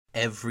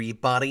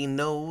Everybody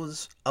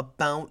knows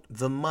about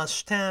the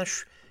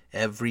mustache.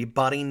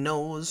 Everybody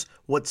knows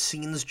what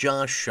scenes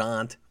Josh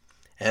shot.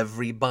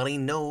 Everybody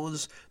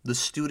knows the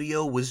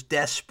studio was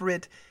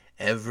desperate.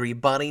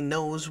 Everybody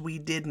knows we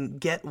didn't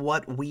get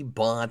what we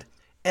bought.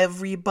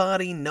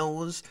 Everybody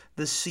knows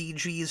the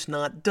CG's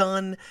not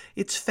done.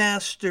 It's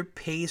faster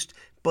paced,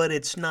 but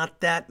it's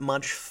not that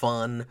much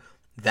fun.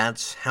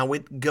 That's how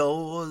it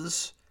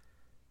goes.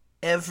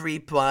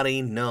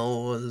 Everybody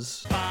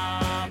knows.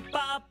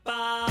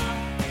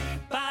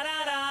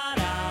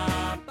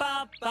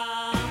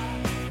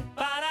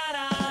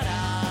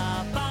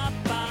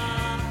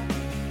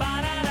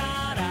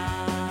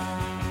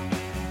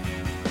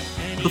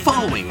 The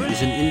following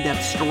is an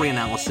in-depth story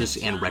analysis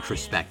and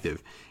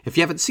retrospective. If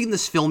you haven't seen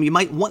this film, you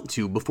might want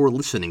to before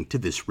listening to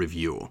this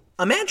review.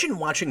 Imagine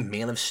watching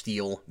Man of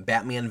Steel,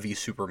 Batman v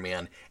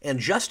Superman, and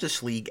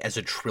Justice League as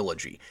a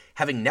trilogy,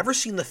 having never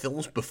seen the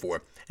films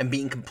before and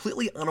being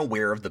completely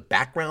unaware of the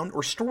background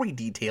or story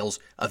details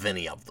of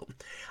any of them.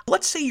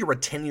 Let's say you're a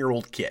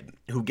 10-year-old kid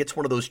who gets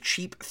one of those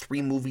cheap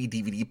 3-movie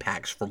DVD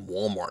packs from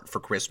Walmart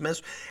for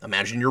Christmas.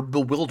 Imagine your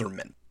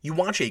bewilderment. You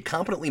watch a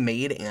competently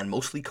made and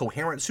mostly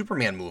coherent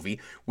Superman movie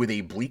with a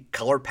bleak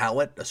color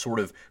palette, a sort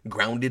of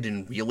grounded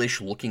and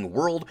realish looking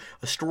world,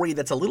 a story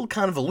that's a little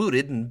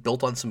convoluted and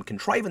built on some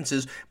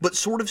contrivances, but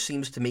sort of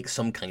seems to make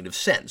some kind of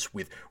sense,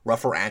 with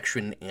rougher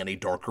action and a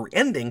darker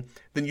ending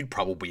than you'd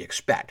probably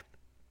expect.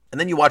 And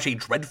then you watch a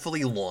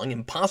dreadfully long,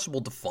 impossible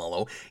to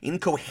follow,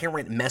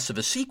 incoherent mess of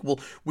a sequel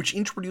which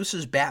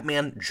introduces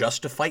Batman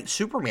just to fight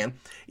Superman,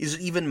 is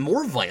even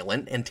more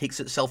violent and takes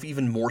itself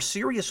even more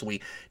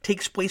seriously,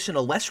 takes place in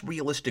a less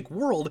realistic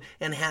world,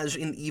 and has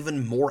an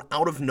even more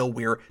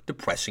out-of-nowhere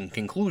depressing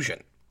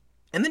conclusion.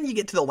 And then you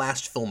get to the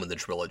last film in the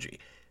trilogy,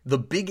 the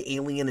big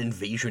alien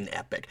invasion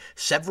epic,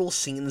 several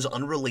scenes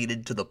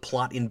unrelated to the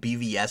plot in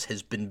BVS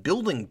has been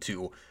building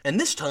to, and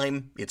this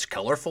time, it's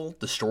colorful,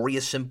 the story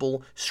is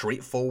simple,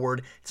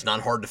 straightforward, it's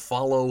not hard to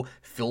follow,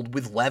 filled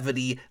with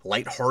levity,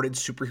 lighthearted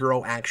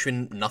superhero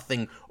action,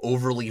 nothing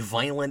overly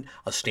violent,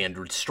 a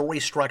standard story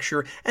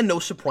structure, and no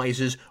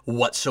surprises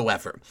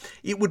whatsoever.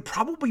 It would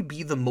probably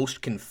be the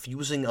most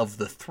confusing of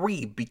the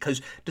three because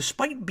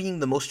despite being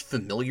the most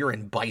familiar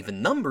and by the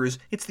numbers,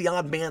 it's the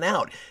odd man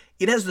out.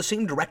 It has the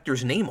same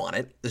director's name on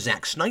it,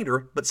 Zack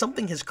Snyder, but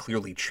something has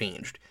clearly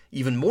changed,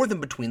 even more than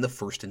between the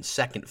first and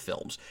second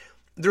films.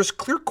 There's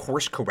clear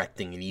course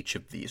correcting in each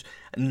of these.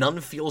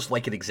 None feels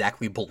like it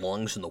exactly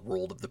belongs in the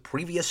world of the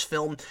previous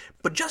film,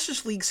 but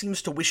Justice League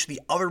seems to wish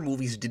the other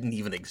movies didn't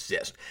even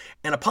exist,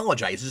 and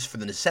apologizes for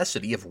the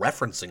necessity of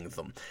referencing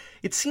them.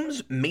 It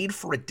seems made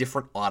for a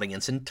different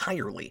audience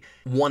entirely,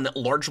 one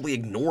largely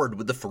ignored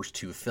with the first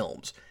two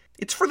films.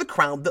 It's for the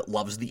crowd that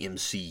loves the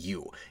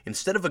MCU.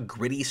 Instead of a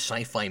gritty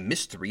sci-fi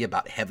mystery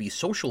about heavy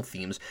social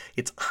themes,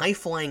 it's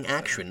high-flying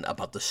action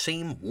about the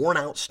same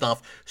worn-out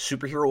stuff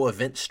superhero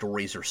event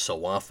stories are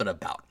so often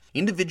about.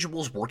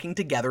 Individuals working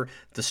together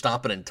to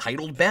stop an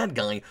entitled bad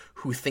guy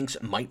who thinks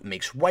might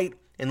makes right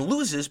and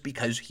loses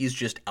because he's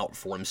just out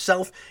for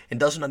himself and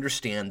doesn't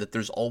understand that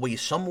there's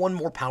always someone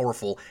more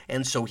powerful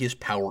and so his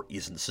power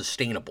isn't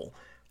sustainable.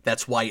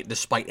 That's why,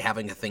 despite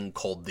having a thing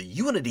called the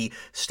Unity,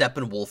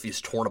 Steppenwolf is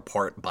torn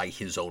apart by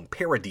his own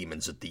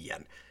parademons at the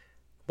end.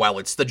 While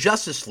it's the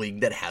Justice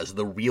League that has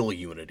the real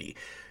Unity.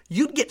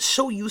 You'd get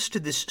so used to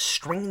this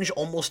strange,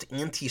 almost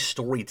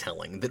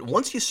anti-storytelling that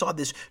once you saw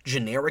this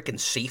generic and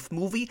safe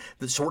movie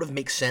that sort of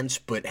makes sense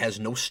but has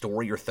no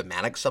story or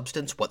thematic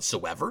substance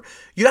whatsoever,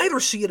 you'd either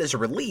see it as a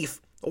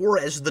relief or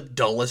as the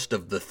dullest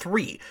of the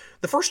three.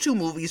 The first two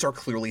movies are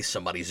clearly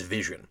somebody's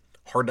vision.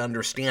 Hard to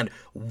understand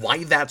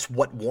why that's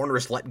what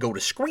Warner's let go to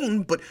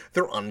screen, but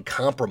they're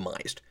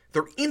uncompromised.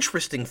 They're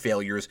interesting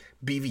failures,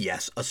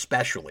 BVS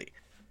especially.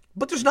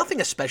 But there's nothing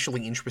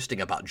especially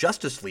interesting about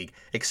Justice League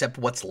except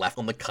what's left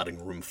on the cutting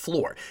room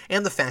floor,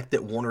 and the fact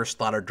that Warner's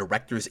thought our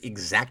director's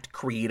exact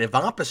creative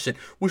opposite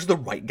was the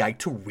right guy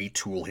to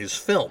retool his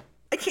film.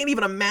 I can't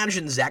even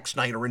imagine Zack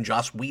Snyder and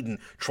Joss Whedon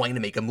trying to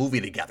make a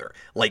movie together,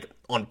 like,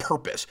 on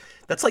purpose.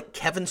 That's like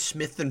Kevin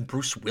Smith and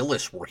Bruce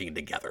Willis working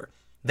together.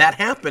 That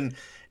happened,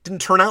 didn't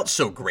turn out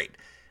so great.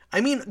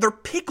 I mean, they're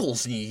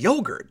pickles in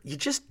yogurt. You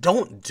just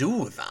don't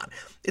do that.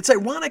 It's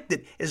ironic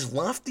that as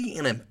lofty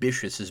and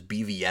ambitious as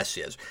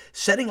BVS is,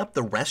 setting up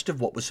the rest of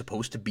what was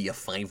supposed to be a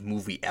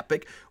 5-movie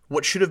epic,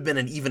 what should have been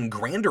an even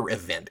grander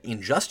event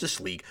in Justice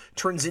League,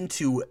 turns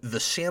into the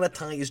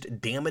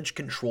sanitized,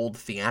 damage-controlled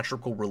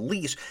theatrical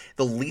release,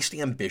 the least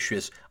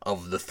ambitious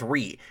of the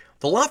three.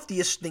 The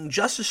loftiest thing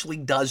Justice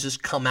League does is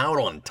come out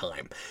on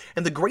time.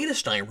 And the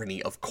greatest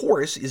irony, of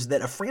course, is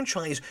that a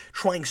franchise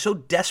trying so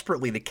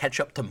desperately to catch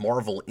up to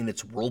Marvel in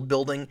its world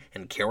building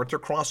and character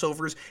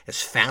crossovers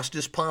as fast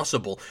as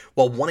possible,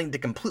 while wanting to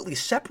completely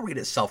separate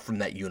itself from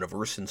that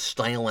universe in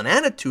style and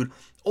attitude,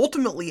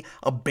 ultimately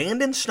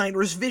abandoned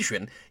Snyder's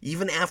vision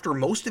even after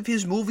most of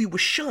his movie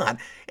was shot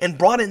and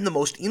brought in the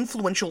most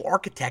influential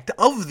architect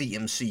of the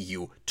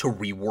MCU to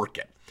rework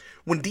it.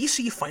 When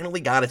DC finally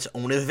got its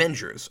own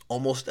Avengers,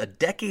 almost a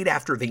decade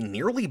after they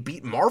nearly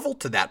beat Marvel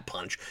to that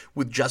punch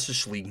with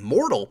Justice League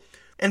Mortal,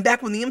 And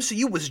back when the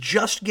MCU was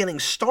just getting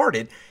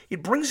started,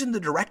 it brings in the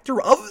director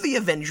of the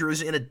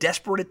Avengers in a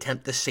desperate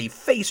attempt to save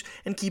face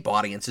and keep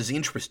audiences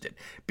interested,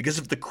 because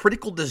of the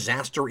critical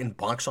disaster and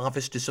box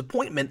office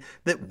disappointment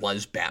that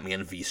was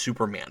Batman v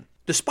Superman.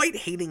 Despite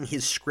hating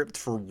his script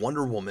for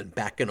Wonder Woman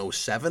back in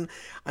 '07,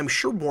 I'm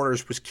sure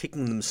Warner's was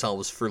kicking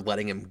themselves for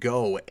letting him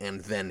go,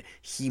 and then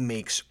he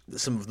makes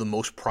some of the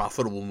most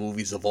profitable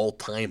movies of all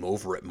time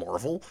over at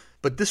Marvel.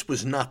 But this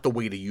was not the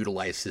way to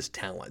utilize his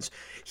talents.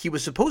 He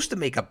was supposed to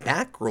make a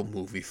Batgirl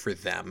movie for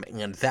them,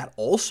 and that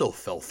also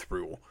fell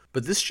through.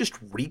 But this just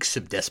reeks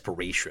of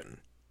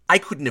desperation. I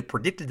couldn't have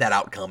predicted that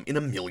outcome in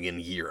a million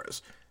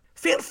years.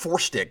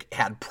 Fantastic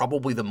had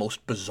probably the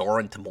most bizarre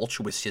and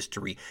tumultuous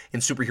history in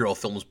superhero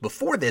films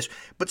before this,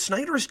 but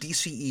Snyder's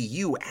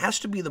DCEU has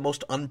to be the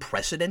most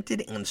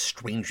unprecedented and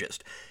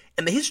strangest.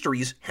 And the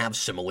histories have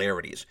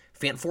similarities.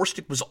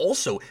 Fantastic was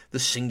also the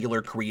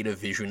singular creative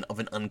vision of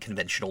an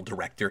unconventional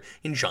director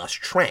in Josh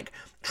Trank,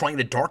 trying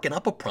to darken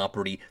up a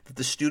property that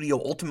the studio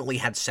ultimately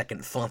had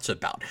second thoughts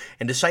about,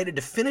 and decided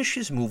to finish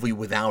his movie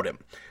without him.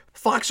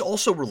 Fox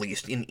also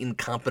released an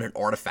incompetent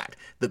artifact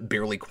that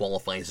barely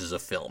qualifies as a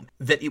film,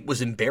 that it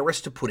was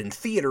embarrassed to put in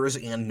theaters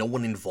and no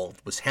one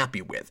involved was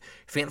happy with.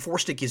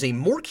 Fantastic is a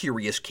more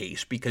curious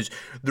case because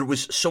there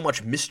was so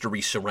much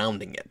mystery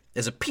surrounding it.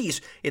 As a piece,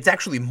 it's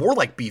actually more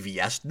like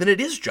BVS than it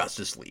is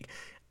Justice League.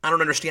 I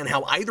don't understand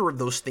how either of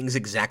those things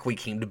exactly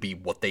came to be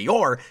what they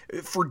are,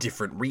 for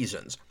different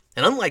reasons.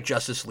 And unlike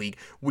Justice League,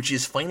 which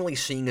is finally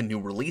seeing a new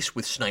release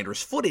with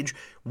Snyder's footage,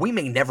 we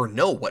may never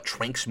know what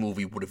Trank's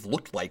movie would have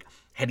looked like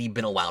had he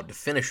been allowed to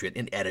finish it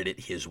and edit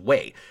it his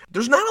way.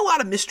 There's not a lot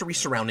of mystery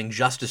surrounding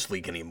Justice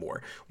League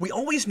anymore. We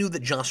always knew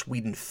that Joss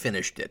Whedon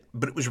finished it,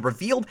 but it was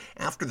revealed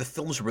after the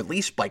film's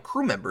release by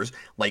crew members,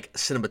 like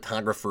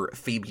cinematographer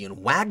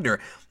Fabian Wagner,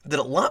 that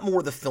a lot more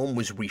of the film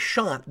was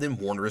reshot than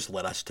Warner's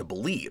led us to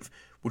believe,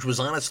 which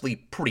was honestly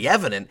pretty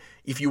evident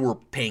if you were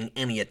paying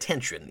any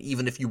attention,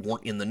 even if you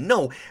weren't in the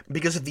know,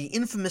 because of the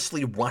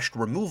infamously rushed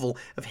removal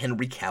of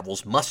Henry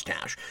Cavill's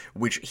mustache,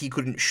 which he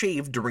couldn't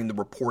shave during the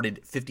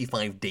reported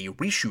 55-day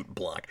reshoot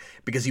block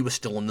because he was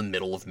still in the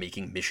middle of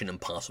making Mission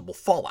Impossible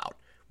Fallout,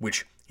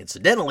 which,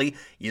 incidentally,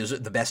 is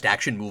the best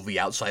action movie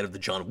outside of the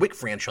John Wick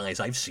franchise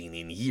I've seen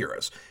in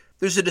years.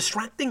 There's a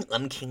distracting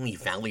uncanny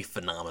valley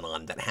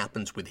phenomenon that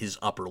happens with his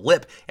upper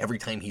lip every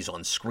time he's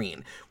on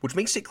screen, which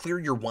makes it clear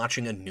you're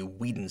watching a new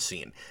Whedon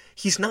scene.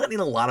 He's not in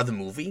a lot of the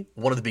movie,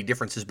 one of the big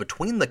differences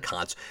between the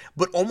cuts,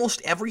 but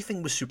almost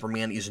everything with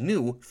Superman is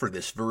new for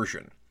this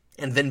version.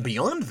 And then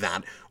beyond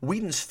that,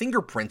 Whedon's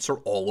fingerprints are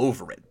all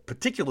over it,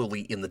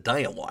 particularly in the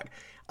dialogue.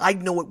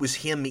 I'd know it was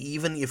him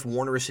even if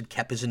Warner's had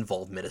kept his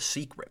involvement a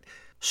secret.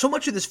 So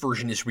much of this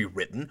version is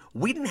rewritten,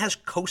 Whedon has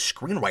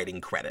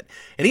co-screenwriting credit,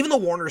 and even though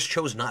Warner's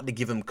chose not to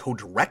give him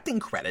co-directing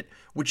credit,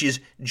 which is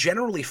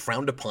generally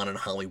frowned upon in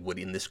Hollywood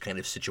in this kind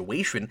of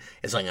situation,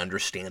 as I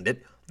understand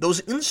it,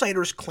 those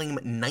insiders claim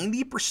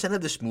 90%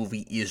 of this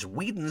movie is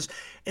Whedon's,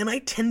 and I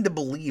tend to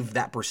believe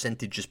that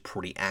percentage is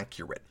pretty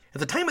accurate. At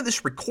the time of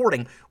this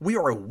recording, we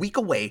are a week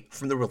away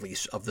from the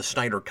release of the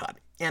Snyder Cut,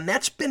 and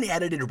that's been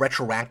edited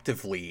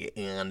retroactively,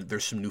 and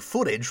there's some new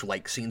footage,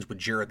 like scenes with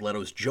Jared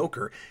Leto's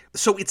Joker,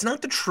 so it's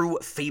not the true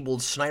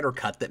fabled Snyder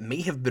Cut that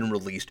may have been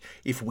released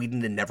if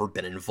Whedon had never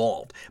been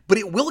involved, but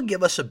it will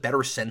give us a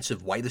better sense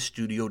of why the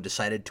studio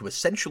decided to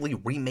essentially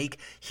remake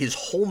his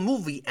whole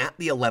movie at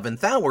the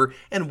 11th hour,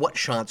 and what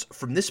shots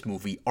from this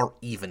movie are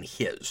even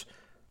his.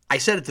 I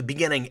said at the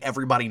beginning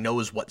everybody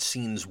knows what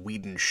scenes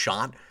Whedon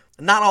shot.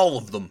 Not all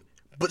of them,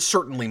 but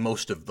certainly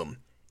most of them.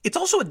 It's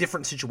also a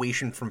different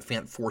situation from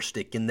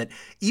Fantastic in that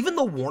even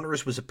though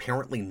Warner's was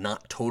apparently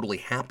not totally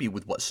happy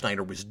with what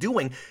Snyder was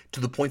doing, to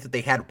the point that they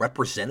had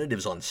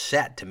representatives on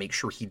set to make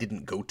sure he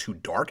didn't go too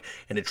dark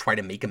and to try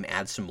to make him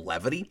add some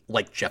levity,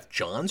 like Jeff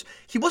Johns,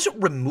 he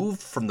wasn't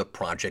removed from the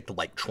project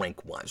like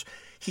Trank was.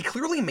 He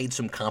clearly made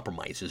some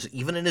compromises,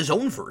 even in his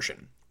own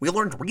version. We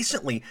learned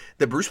recently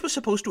that Bruce was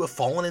supposed to have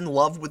fallen in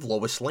love with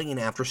Lois Lane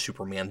after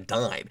Superman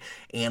died,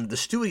 and the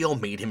studio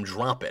made him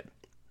drop it.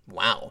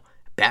 Wow.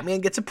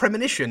 Batman gets a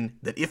premonition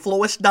that if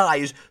Lois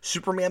dies,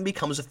 Superman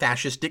becomes a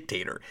fascist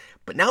dictator.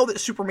 But now that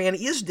Superman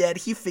is dead,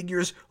 he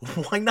figures,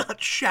 why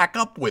not shack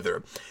up with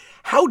her?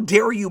 How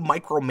dare you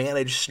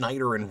micromanage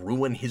Snyder and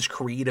ruin his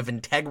creative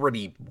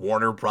integrity,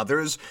 Warner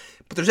Brothers?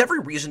 But there's every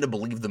reason to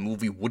believe the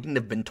movie wouldn't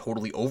have been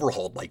totally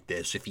overhauled like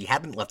this if he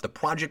hadn't left the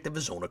project of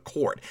his own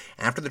accord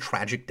after the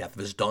tragic death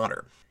of his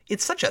daughter.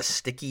 It's such a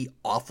sticky,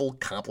 awful,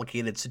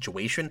 complicated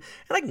situation,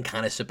 and I can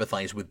kind of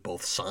sympathize with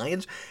both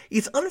sides.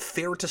 It's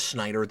unfair to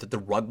Snyder that the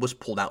rug was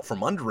pulled out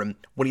from under him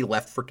when he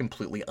left for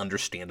completely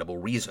understandable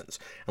reasons.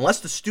 Unless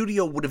the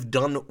studio would have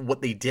done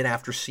what they did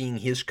after seeing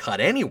his cut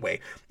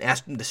anyway,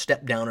 asked him to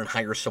step down and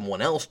hire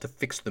someone else to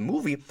fix the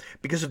movie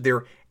because of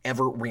their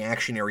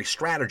ever-reactionary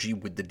strategy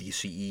with the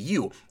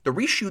DCEU. The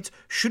reshoots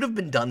should have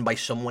been done by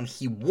someone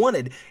he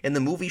wanted, and the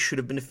movie should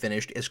have been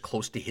finished as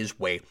close to his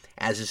way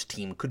as his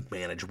team could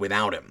manage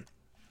without him.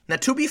 Now,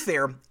 to be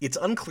fair, it's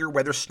unclear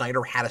whether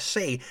Snyder had a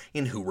say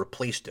in who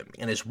replaced him,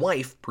 and his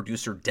wife,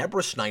 producer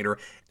Deborah Snyder,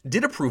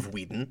 did approve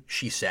Whedon,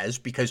 she says,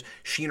 because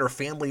she and her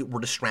family were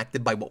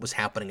distracted by what was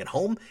happening at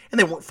home, and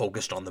they weren't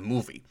focused on the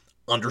movie.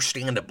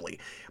 Understandably.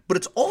 But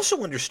it's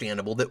also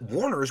understandable that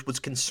Warner's was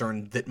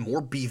concerned that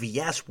more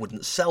BVS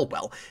wouldn't sell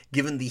well,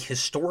 given the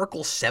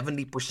historical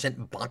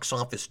 70% box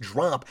office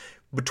drop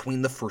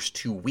between the first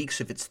 2 weeks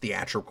of its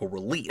theatrical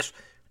release,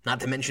 not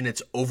to mention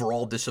its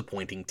overall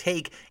disappointing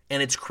take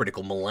and its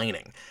critical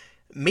maligning.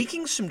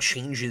 Making some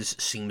changes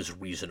seems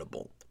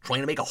reasonable.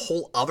 Trying to make a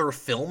whole other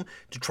film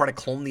to try to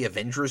clone the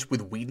Avengers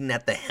with Whedon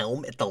at the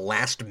helm at the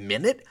last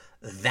minute?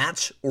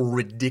 That's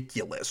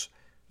ridiculous.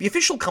 The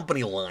official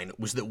company line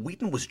was that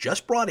Whedon was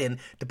just brought in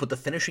to put the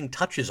finishing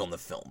touches on the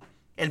film.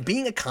 And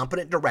being a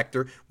competent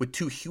director with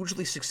 2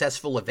 hugely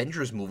successful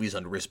Avengers movies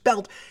under his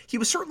belt, he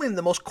was certainly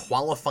the most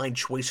qualified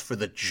choice for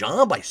the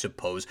job, I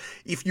suppose,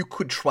 if you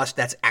could trust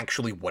that's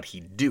actually what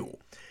he'd do.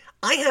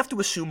 I have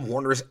to assume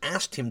Warner's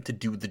asked him to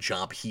do the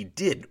job he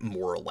did,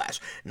 more or less.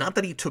 Not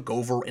that he took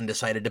over and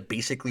decided to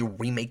basically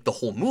remake the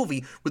whole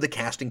movie with the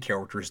cast and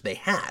characters they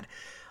had.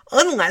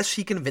 Unless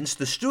he convinced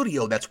the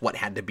studio that's what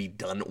had to be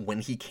done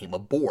when he came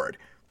aboard.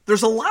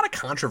 There's a lot of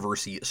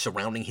controversy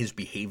surrounding his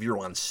behavior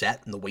on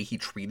set and the way he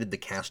treated the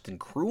cast and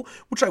crew,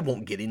 which I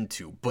won't get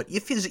into, but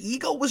if his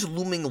ego was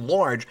looming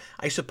large,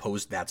 I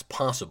suppose that's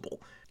possible.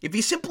 If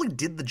he simply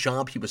did the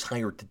job he was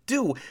hired to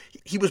do,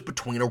 he was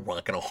between a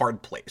rock and a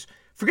hard place.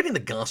 Forgetting the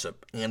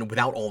gossip, and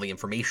without all the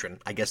information,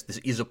 I guess this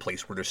is a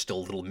place where there's still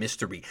a little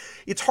mystery,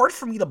 it's hard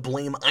for me to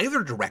blame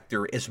either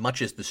director as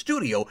much as the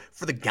studio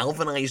for the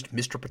galvanized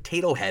Mr.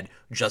 Potato Head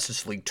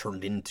Justice League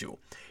turned into.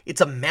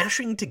 It's a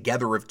mashing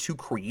together of 2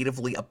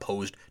 creatively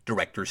opposed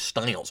directors'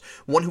 styles,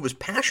 one who is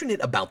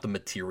passionate about the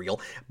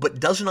material, but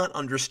does not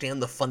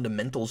understand the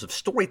fundamentals of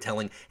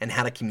storytelling and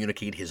how to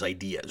communicate his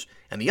ideas,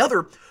 and the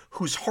other,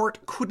 whose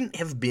heart couldn't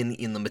have been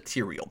in the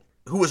material,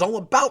 who is all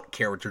about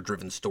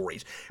character-driven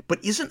stories,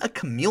 but isn't a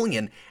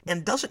chameleon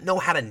and doesn't know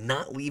how to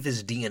not leave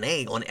his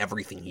DNA on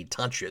everything he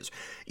touches.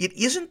 It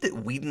isn't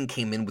that Whedon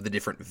came in with a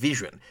different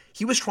vision.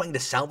 He was trying to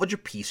salvage a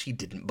piece he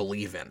didn't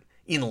believe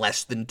in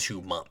less than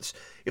 2 months.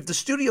 If the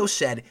studio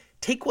said,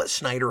 take what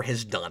Snyder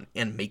has done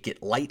and make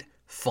it light,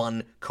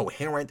 fun,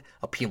 coherent,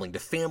 appealing to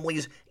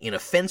families,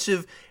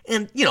 inoffensive,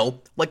 and,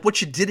 like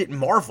what you did at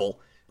Marvel,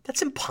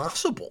 that's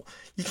impossible.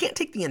 You can't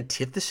take the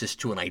antithesis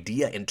to an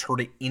idea and turn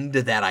it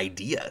into that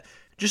idea.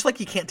 Just like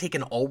you can't take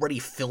an already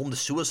filmed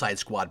Suicide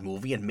Squad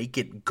movie and make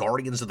it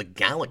Guardians of the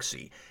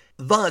Galaxy.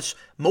 Thus,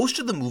 most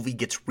of the movie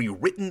gets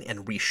rewritten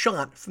and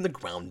reshot from the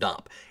ground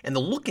up, and the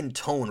look and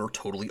tone are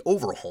totally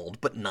overhauled,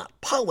 but not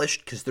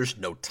polished because there's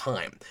no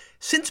time.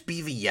 Since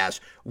BVS,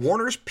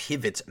 Warner's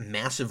pivots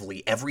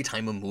massively every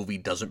time a movie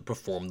doesn't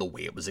perform the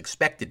way it was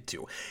expected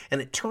to,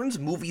 and it turns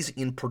movies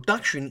in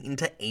production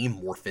into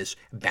amorphous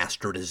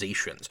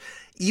bastardizations.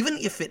 Even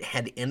if it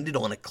had ended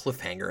on a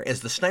cliffhanger,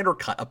 as the Snyder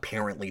Cut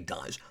apparently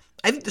does,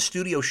 I think the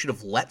studio should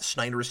have let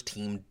Snyder's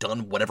team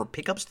done whatever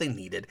pickups they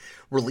needed,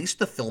 released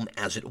the film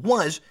as it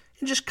was,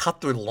 and just cut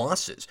their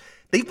losses.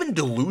 They've been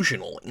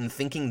delusional in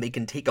thinking they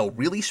can take a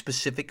really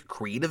specific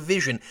creative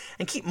vision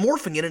and keep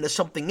morphing it into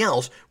something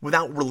else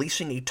without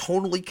releasing a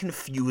totally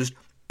confused,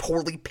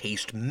 poorly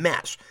paced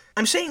mess.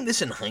 I'm saying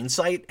this in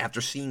hindsight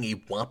after seeing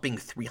a whopping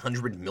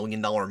 $300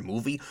 million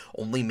movie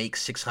only make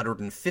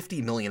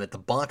 $650 million at the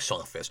box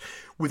office.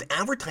 With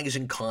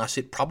advertising costs,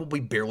 it probably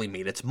barely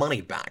made its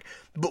money back.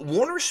 But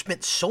Warner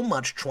spent so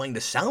much trying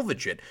to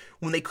salvage it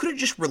when they could have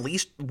just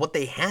released what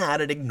they had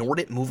and ignored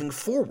it moving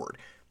forward.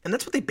 And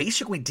that's what they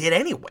basically did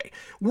anyway.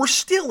 We're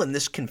still in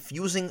this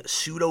confusing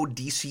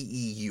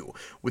pseudo-DCEU,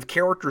 with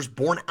characters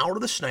born out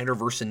of the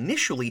Snyderverse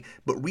initially,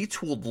 but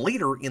retooled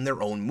later in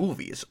their own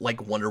movies,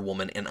 like Wonder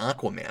Woman and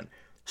Aquaman,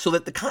 so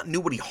that the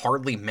continuity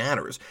hardly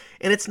matters.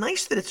 And it's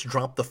nice that it's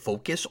dropped the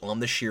focus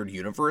on the shared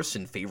universe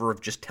in favor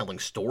of just telling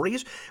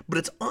stories, but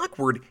it's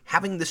awkward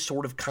having this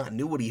sort of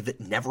continuity that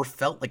never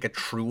felt like a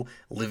true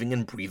living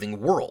and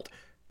breathing world.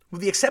 With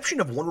the exception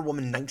of Wonder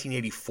Woman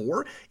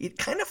 1984, it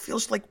kind of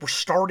feels like we're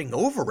starting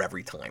over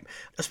every time,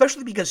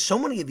 especially because so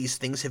many of these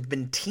things have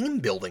been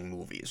team-building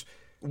movies.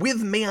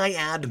 With, may I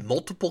add,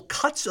 multiple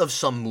cuts of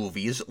some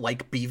movies,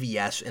 like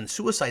BVS and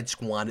Suicide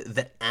Squad,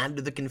 that add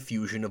to the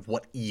confusion of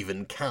what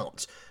even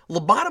counts.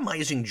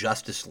 Lobotomizing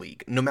Justice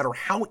League, no matter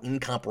how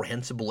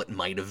incomprehensible it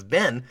might have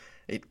been,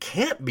 it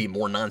can't be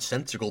more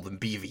nonsensical than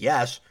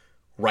BVS,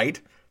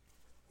 right?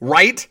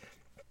 Right?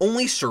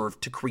 Only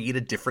served to create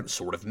a different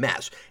sort of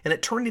mess, and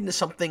it turned into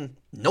something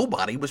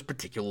nobody was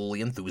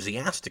particularly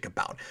enthusiastic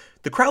about.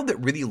 The crowd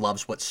that really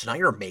loves what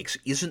Snyder makes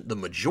isn't the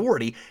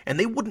majority, and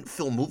they wouldn't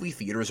fill movie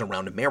theaters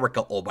around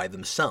America all by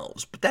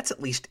themselves, but that's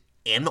at least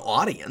an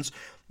audience.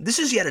 This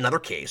is yet another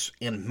case,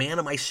 and man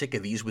am I sick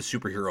of these with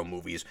superhero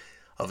movies,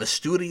 of a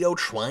studio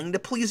trying to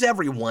please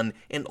everyone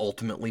and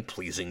ultimately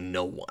pleasing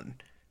no one.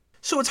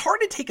 So it's hard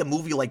to take a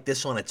movie like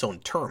this on its own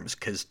terms,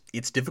 because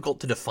it's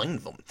difficult to define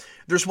them.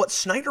 There's what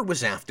Snyder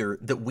was after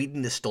that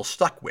Whedon is still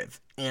stuck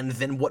with, and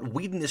then what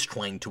Whedon is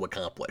trying to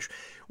accomplish.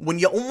 When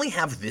you only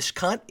have this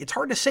cut, it's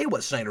hard to say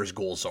what Snyder's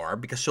goals are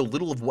because so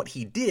little of what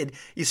he did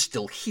is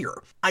still here.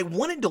 I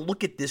wanted to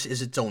look at this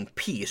as its own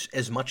piece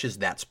as much as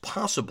that's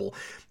possible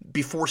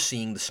before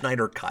seeing the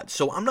Snyder cut,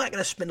 so I'm not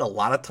going to spend a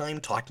lot of time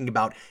talking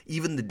about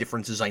even the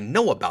differences I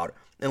know about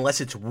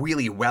unless it's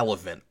really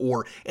relevant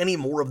or any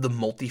more of the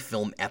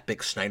multi-film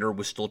epic Snyder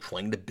was still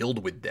trying to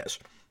build with this.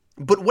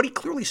 But what he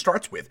clearly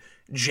starts with,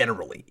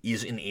 generally,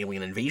 is an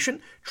alien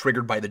invasion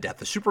triggered by the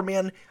death of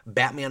Superman,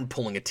 Batman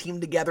pulling a team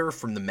together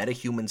from the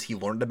metahumans he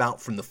learned about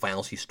from the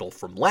files he stole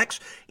from Lex,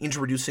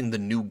 introducing the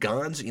new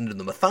gods into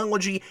the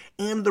mythology,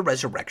 and the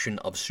resurrection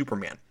of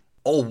Superman.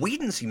 All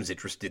Whedon seems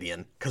interested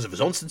in, because of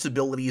his own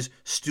sensibilities,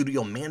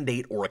 studio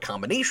mandate, or a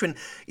combination,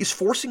 is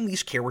forcing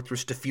these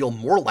characters to feel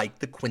more like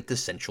the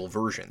quintessential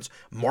versions,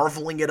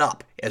 marveling it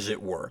up, as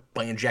it were,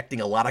 by injecting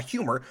a lot of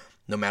humor,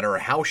 no matter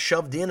how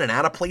shoved in and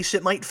out of place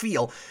it might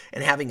feel,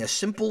 and having a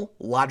simple,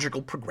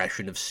 logical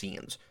progression of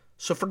scenes.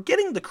 So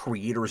forgetting the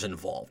creators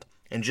involved,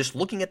 and just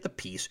looking at the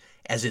piece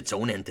as its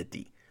own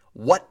entity,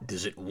 what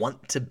does it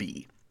want to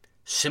be?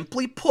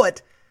 Simply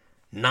put,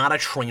 not a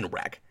train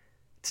wreck.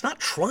 It's not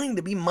trying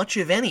to be much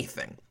of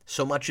anything,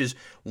 so much as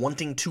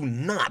wanting to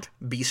not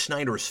be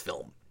Snyder's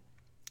film.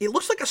 It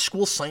looks like a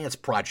school science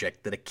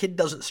project that a kid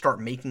doesn't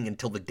start making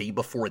until the day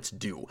before it's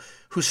due,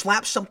 who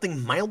slaps something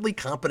mildly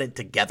competent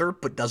together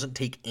but doesn't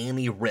take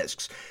any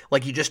risks,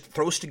 like he just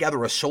throws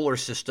together a solar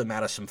system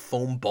out of some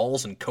foam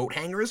balls and coat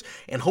hangers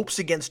and hopes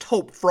against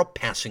hope for a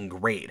passing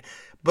grade.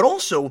 But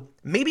also,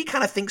 maybe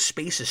kind of thinks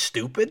space is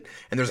stupid,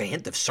 and there's a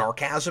hint of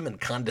sarcasm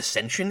and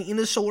condescension in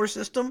his solar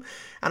system.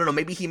 I don't know,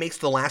 maybe he makes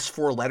the last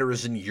 4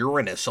 letters in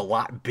Uranus a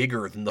lot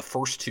bigger than the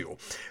first 2.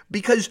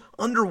 Because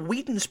under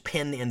Whedon's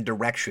pen and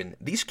direction,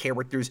 these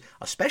characters,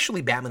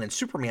 especially Batman and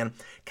Superman,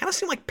 kind of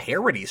seem like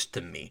parodies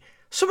to me.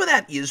 Some of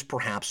that is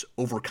perhaps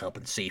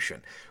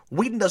overcompensation.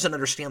 Whedon doesn't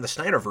understand the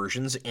Snyder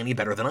versions any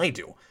better than I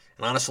do.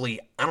 And honestly,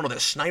 I don't know that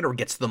Snyder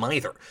gets them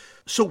either.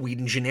 So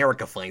Whedon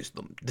genericifies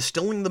them,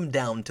 distilling them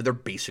down to their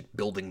basic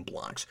building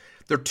blocks.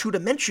 They're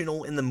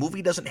two-dimensional, and the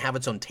movie doesn't have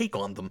its own take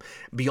on them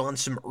beyond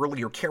some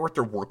earlier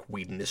character work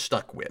Whedon is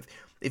stuck with.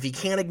 If he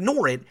can't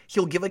ignore it,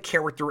 he'll give a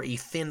character a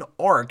thin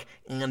arc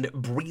and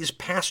breeze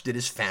past it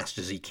as fast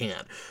as he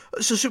can.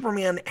 So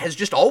Superman has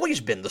just always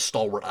been the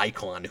stalwart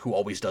icon who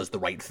always does the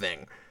right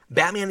thing.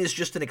 Batman is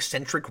just an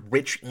eccentric,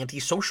 rich,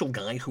 antisocial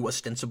guy who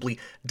ostensibly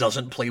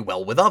doesn't play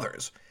well with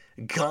others.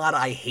 God,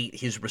 I hate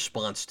his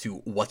response to,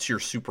 "What's your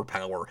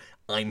superpower?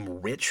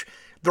 I'm rich."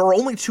 There are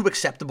only 2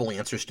 acceptable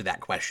answers to that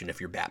question if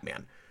you're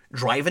Batman.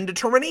 Drive and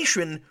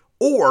determination,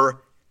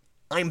 or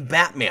I'm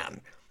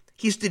Batman.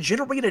 He's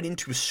degenerated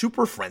into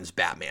Super Friends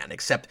Batman,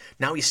 except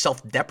now he's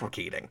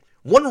self-deprecating.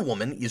 Wonder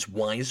Woman is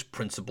wise,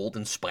 principled,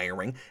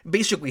 inspiring,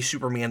 basically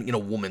Superman in a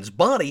woman's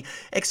body,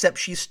 except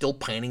she's still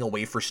pining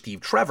away for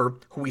Steve Trevor,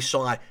 who we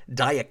saw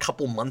die a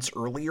couple months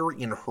earlier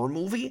in her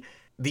movie.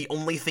 The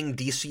only thing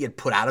DC had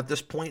put out at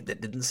this point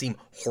that didn't seem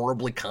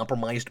horribly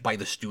compromised by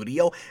the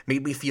studio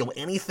made me feel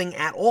anything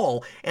at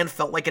all and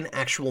felt like an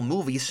actual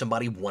movie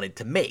somebody wanted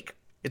to make.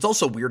 It's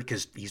also weird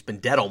because he's been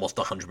dead almost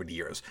 100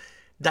 years.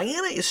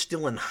 Diana is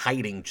still in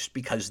hiding just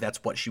because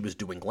that's what she was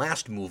doing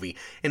last movie,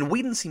 and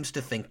Whedon seems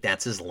to think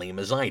that's as lame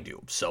as I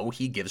do, so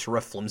he gives her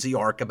a flimsy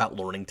arc about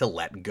learning to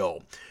let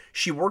go.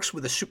 She works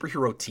with a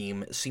superhero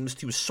team, seems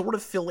to sort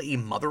of fill a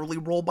motherly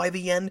role by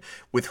the end,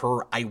 with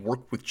her "I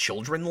work with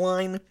children"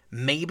 line,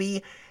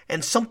 maybe,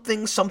 and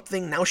something,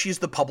 now she's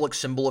the public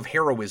symbol of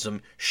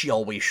heroism she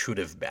always should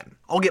have been.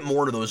 I'll get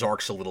more to those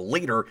arcs a little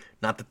later,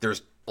 not that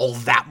there's all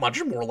that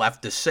much more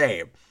left to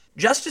say.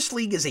 Justice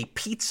League is a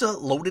pizza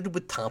loaded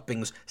with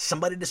toppings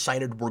somebody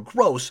decided were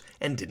gross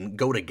and didn't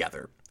go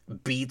together.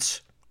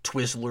 Beets,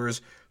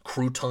 Twizzlers,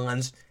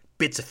 croutons,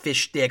 bits of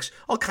fish sticks,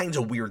 all kinds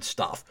of weird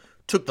stuff.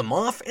 Took them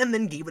off and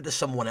then gave it to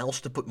someone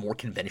else to put more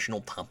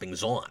conventional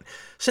toppings on.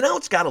 So now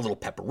it's got a little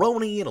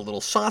pepperoni and a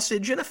little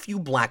sausage and a few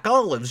black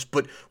olives,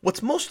 but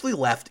what's mostly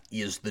left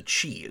is the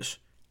cheese.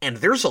 And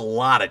there's a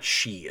lot of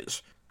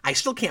cheese. I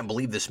still can't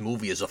believe this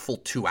movie is a full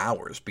 2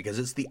 hours because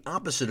it's the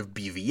opposite of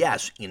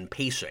BVS in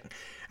pacing.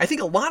 I think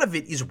a lot of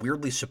it is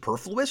weirdly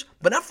superfluous,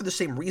 but not for the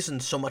same reason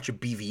so much of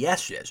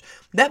BVS is.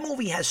 That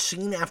movie has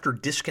scene after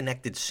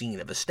disconnected scene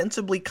of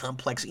ostensibly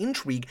complex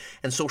intrigue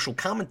and social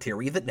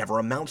commentary that never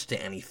amounts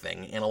to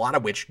anything, and a lot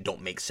of which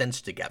don't make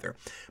sense together.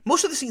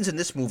 Most of the scenes in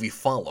this movie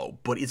follow,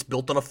 but it's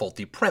built on a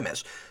faulty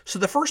premise, so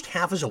the first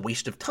half is a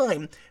waste of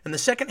time, and the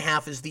second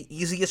half is the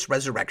easiest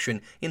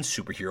resurrection in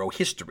superhero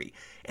history.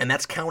 And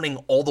that's counting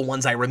all the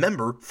ones I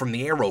remember from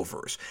the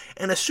Arrowverse,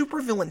 and a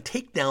supervillain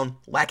takedown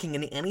lacking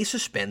in any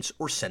suspense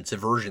or sense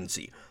of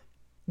urgency,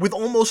 with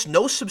almost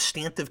no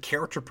substantive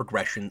character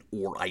progression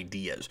or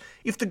ideas.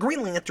 If the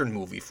Green Lantern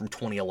movie from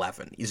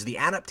 2011 is the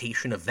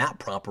adaptation of that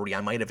property I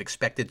might have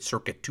expected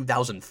circa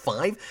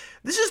 2005,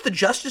 this is the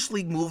Justice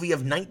League movie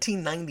of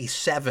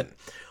 1997.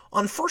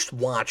 On first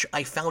watch,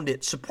 I found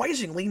it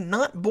surprisingly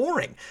not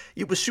boring.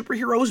 It was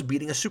superheroes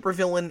beating a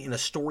supervillain in a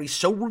story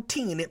so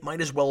routine it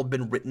might as well have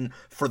been written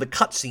for the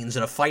cutscenes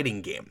in a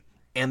fighting game.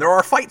 And there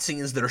are fight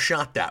scenes that are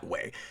shot that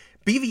way.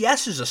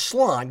 BVS is a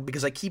slog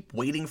because I keep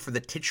waiting for the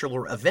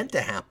titular event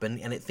to happen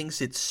and it thinks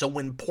it's so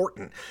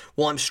important,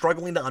 while I'm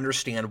struggling to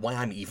understand why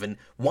I'm even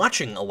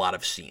watching a lot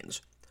of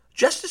scenes.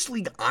 Justice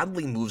League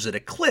oddly moves at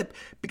a clip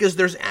because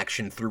there's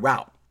action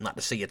throughout. Not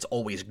to say it's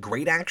always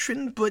great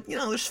action, but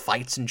there's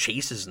fights and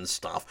chases and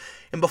stuff.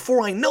 And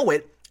before I know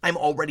it, I'm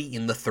already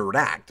in the third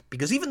act,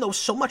 because even though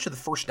so much of the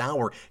first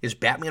hour is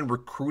Batman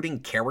recruiting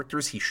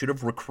characters he should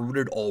have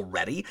recruited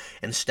already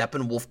and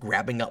Steppenwolf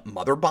grabbing up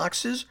mother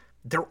boxes,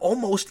 there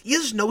almost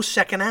is no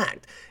second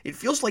act. It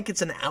feels like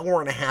it's an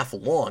hour and a half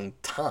long,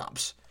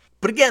 tops.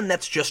 But again,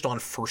 that's just on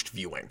first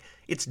viewing.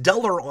 It's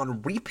duller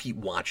on repeat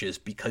watches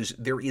because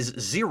there is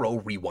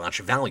zero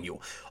rewatch value.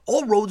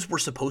 All roads were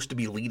supposed to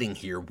be leading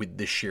here with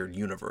this shared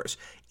universe.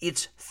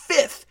 It's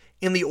fifth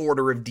in the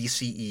order of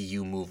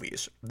DCEU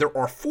movies. There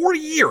are 4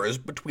 years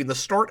between the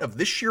start of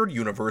this shared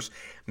universe,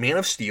 Man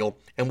of Steel,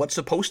 and what's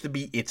supposed to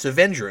be its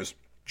Avengers.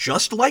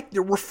 Just like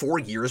there were 4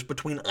 years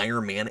between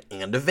Iron Man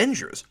and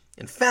Avengers.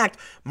 In fact,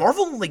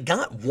 Marvel only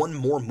got one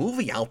more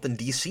movie out than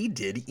DC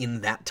did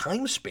in that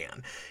time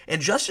span,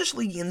 and Justice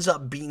League ends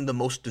up being the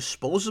most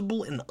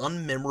disposable and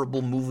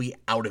unmemorable movie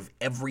out of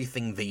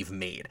everything they've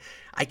made.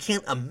 I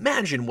can't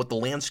imagine what the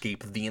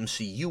landscape of the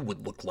MCU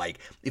would look like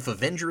if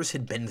Avengers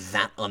had been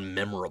that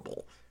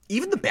unmemorable.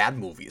 Even the bad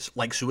movies,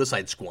 like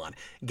Suicide Squad,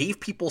 gave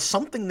people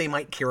something they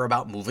might care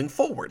about moving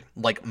forward,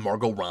 like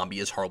Margot Robbie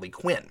as Harley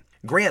Quinn.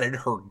 Granted,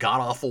 her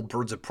god-awful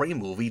Birds of Prey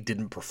movie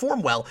didn't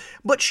perform well,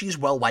 but she's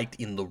well-liked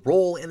in the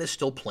role and is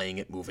still playing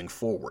it moving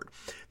forward.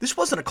 This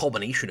wasn't a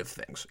culmination of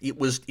things, it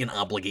was an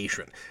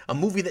obligation. A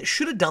movie that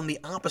should have done the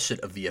opposite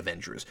of the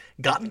Avengers,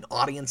 gotten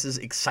audiences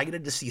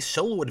excited to see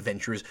solo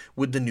adventures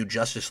with the new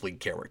Justice League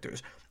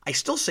characters. I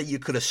still say you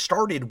could have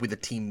started with a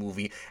team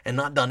movie and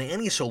not done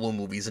any solo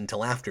movies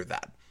until after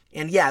that.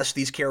 And yes,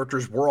 these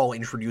characters were all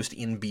introduced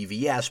in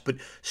BVS, but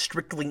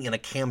strictly in a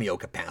cameo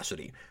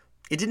capacity.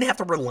 It didn't have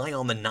to rely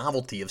on the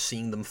novelty of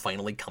seeing them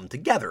finally come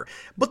together,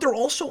 but they're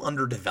also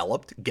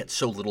underdeveloped, get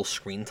so little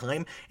screen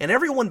time, and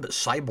everyone but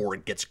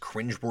Cyborg gets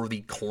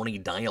cringeworthy, corny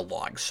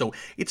dialogue, so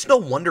it's no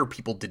wonder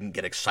people didn't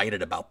get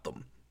excited about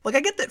them. Like,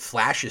 I get that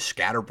Flash is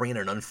scatterbrained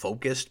and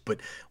unfocused,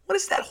 but what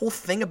is that whole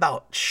thing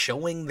about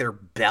showing their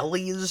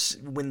bellies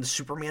when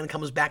Superman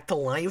comes back to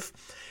life?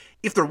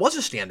 If there was a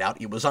standout,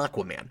 it was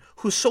Aquaman,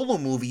 whose solo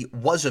movie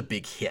was a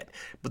big hit,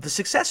 but the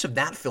success of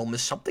that film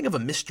is something of a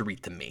mystery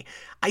to me.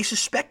 I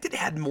suspect it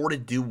had more to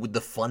do with the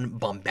fun,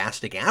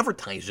 bombastic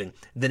advertising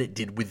than it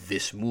did with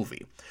this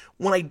movie.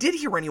 When I did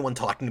hear anyone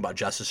talking about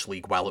Justice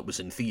League while it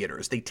was in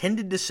theaters, they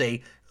tended to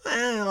say,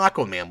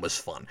 Aquaman was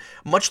fun,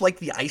 much like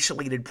the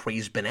isolated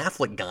praise Ben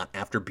Affleck got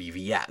after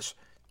BVS.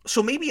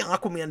 So maybe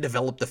Aquaman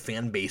developed a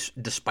fan base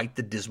despite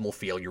the dismal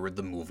failure of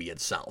the movie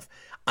itself.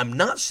 I'm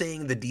not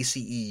saying the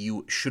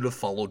DCEU should have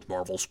followed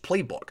Marvel's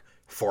playbook.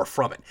 Far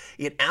from it.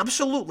 It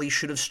absolutely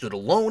should have stood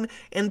alone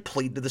and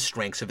played to the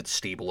strengths of its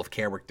stable of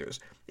characters.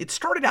 It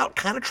started out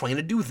kind of trying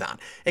to do that,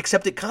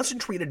 except it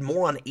concentrated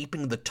more on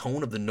aping the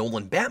tone of the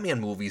Nolan Batman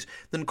movies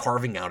than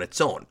carving out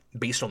its own,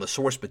 based on the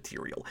source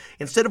material,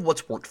 instead of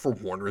what's worked for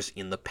Warner's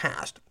in the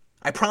past.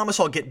 I promise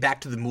I'll get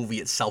back to the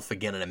movie itself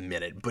again in a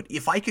minute, but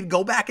if I could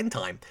go back in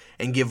time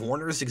and give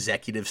Warner's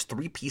executives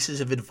 3 pieces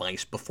of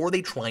advice before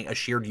they try a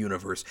shared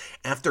universe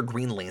after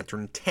Green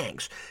Lantern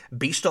tanks,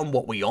 based on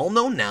what we all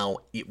know now,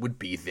 it would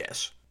be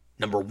this.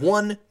 Number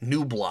 1,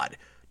 new blood.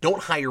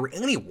 Don't hire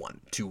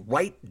anyone to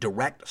write,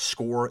 direct,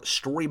 score,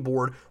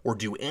 storyboard, or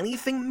do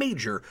anything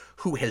major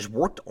who has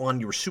worked on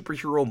your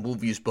superhero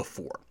movies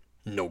before.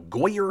 No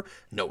Goyer,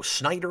 no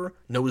Snyder,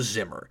 no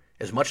Zimmer,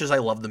 as much as I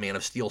love the Man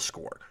of Steel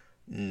score.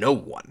 No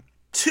one.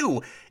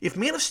 2, if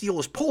Man of Steel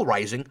is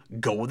polarizing,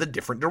 go with a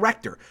different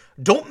director.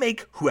 Don't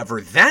make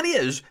whoever that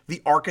is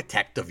the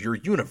architect of your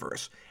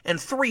universe. And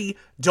 3,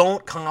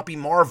 don't copy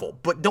Marvel,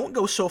 but don't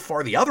go so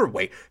far the other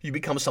way you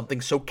become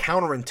something so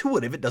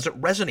counterintuitive it doesn't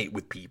resonate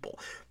with people.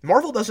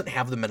 Marvel doesn't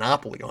have the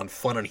monopoly on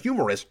fun and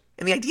humorous,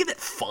 and the idea that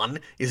fun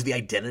is the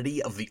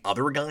identity of the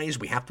other guys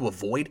we have to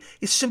avoid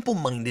is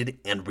simple-minded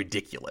and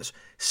ridiculous.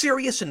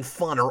 Serious and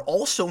fun are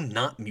also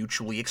not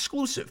mutually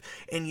exclusive,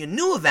 and you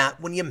knew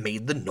that when you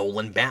made the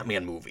Nolan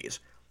Batman movies.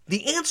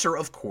 The answer,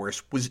 of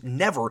course, was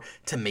never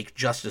to make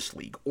Justice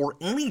League or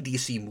any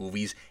DC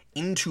movies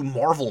into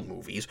Marvel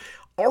movies.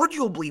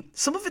 Arguably,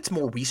 some of its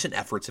more recent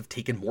efforts have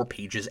taken more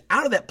pages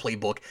out of that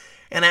playbook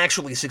and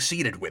actually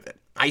succeeded with it.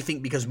 I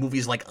think because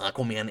movies like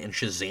Aquaman and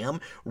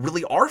Shazam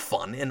really are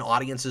fun and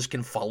audiences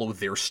can follow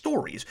their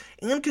stories,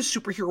 and because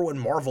superhero and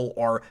Marvel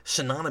are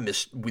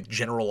synonymous with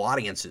general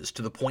audiences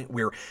to the point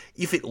where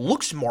if it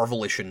looks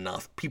Marvel-ish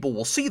enough, people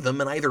will see them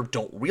and either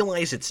don't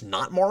realize it's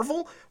not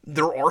Marvel,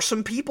 there are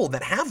some people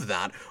that have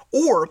that,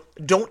 or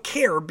don't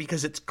care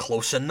because it's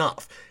close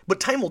enough. But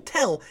time will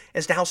tell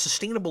as to how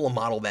sustainable a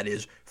model that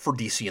is for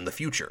DC in the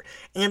future.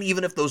 And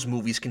even if those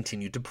movies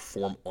continue to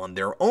perform on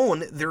their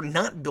own, they're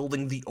not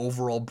building the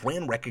overall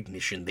brand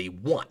recognition they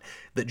want,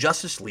 that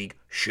Justice League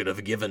should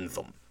have given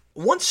them.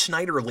 Once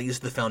Snyder lays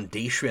the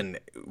foundation,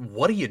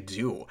 what do you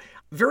do?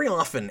 Very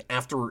often,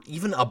 after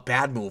even a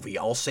bad movie,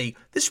 I'll say,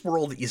 this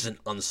world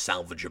isn't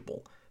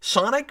unsalvageable.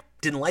 Sonic?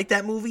 Didn't like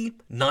that movie?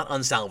 Not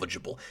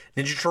unsalvageable.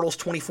 Ninja Turtles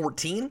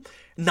 2014?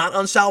 Not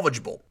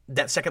unsalvageable.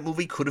 That second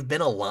movie could have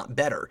been a lot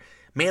better.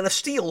 Man of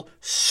Steel?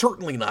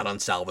 Certainly not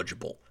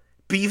unsalvageable.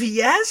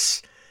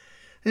 BVS?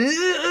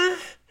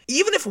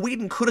 Even if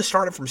Whedon could have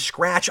started from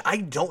scratch, I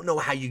don't know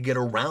how you get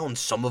around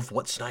some of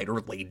what Snyder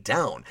laid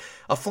down.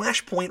 A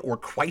Flashpoint or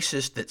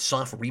Crisis that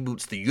soft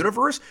reboots the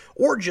universe,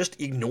 or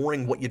just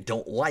ignoring what you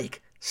don't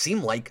like,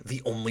 seem like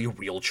the only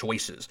real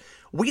choices.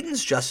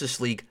 Whedon's Justice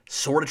League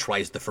sort of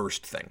tries the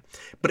first thing,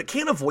 but it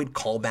can't avoid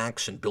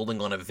callbacks and building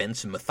on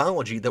events and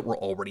mythology that were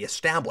already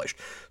established,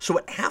 so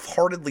it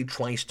half-heartedly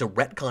tries to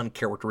retcon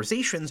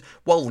characterizations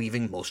while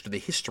leaving most of the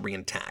history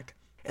intact.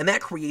 And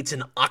that creates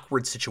an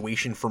awkward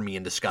situation for me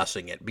in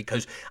discussing it,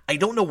 because I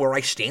don't know where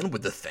I stand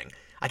with the thing.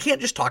 I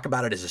can't just talk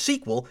about it as a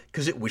sequel,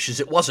 because it wishes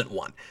it wasn't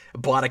one.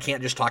 But I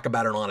can't just talk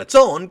about it on its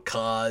own,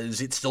 because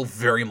it's still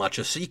very much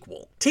a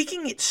sequel.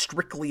 Taking it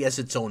strictly as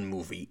its own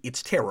movie,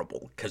 it's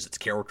terrible, because its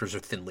characters are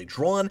thinly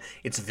drawn,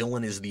 its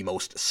villain is the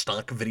most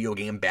stock video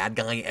game bad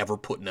guy ever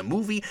put in a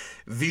movie,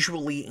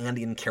 visually and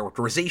in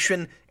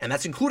characterization, and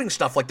that's including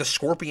stuff like the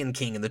Scorpion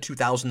King in the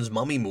 2000s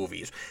Mummy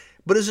movies.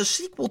 But as a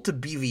sequel to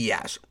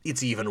BVS,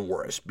 it's even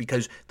worse,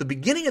 because the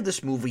beginning of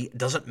this movie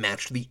doesn't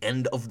match the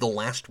end of the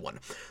last one.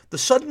 The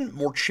sudden,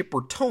 more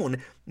chipper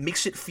tone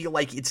makes it feel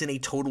like it's in a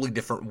totally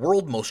different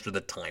world most of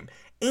the time,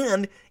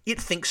 and it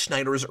thinks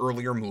Snyder's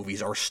earlier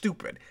movies are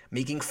stupid,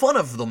 making fun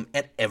of them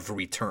at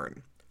every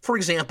turn. For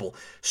example,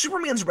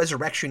 Superman's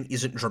resurrection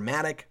isn't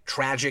dramatic,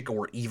 tragic,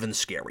 or even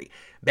scary.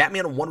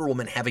 Batman and Wonder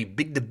Woman have a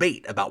big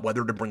debate about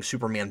whether to bring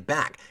Superman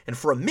back, and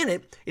for a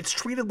minute, it's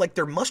treated like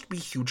there must be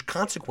huge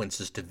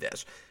consequences to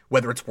this,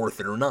 whether it's worth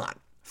it or not.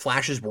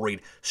 Flash is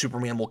worried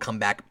Superman will come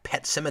back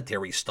Pet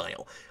Sematary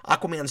style.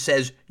 Aquaman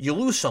says, you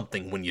lose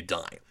something when you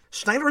die.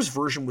 Snyder's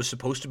version was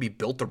supposed to be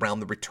built around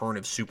the return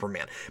of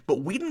Superman,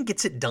 but Whedon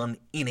gets it done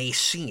in a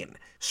scene.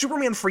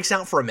 Superman freaks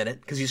out for a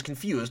minute because he's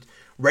confused,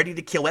 ready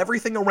to kill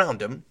everything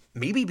around him,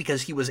 maybe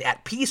because he was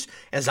at peace,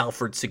 as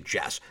Alfred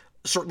suggests.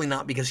 Certainly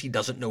not because he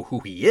doesn't know who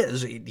he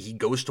is. He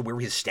goes to where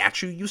his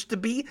statue used to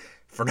be,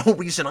 for no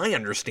reason I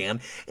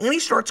understand, and he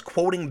starts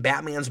quoting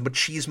Batman's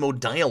machismo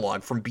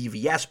dialogue from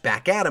BVS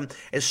back at him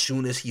as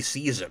soon as he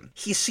sees him.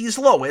 He sees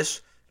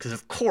Lois, because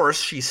of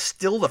course she's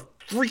still the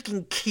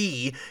freaking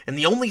key and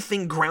the only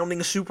thing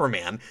grounding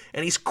Superman,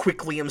 and he's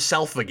quickly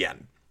himself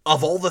again.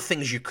 Of all the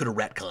things you could have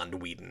retconned,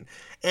 Whedon.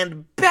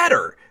 And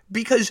better,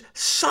 because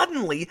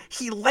suddenly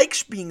he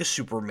likes being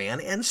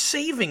Superman and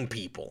saving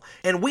people.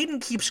 And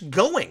Whedon keeps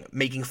going,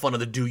 making fun of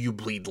the "do you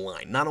bleed"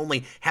 line. Not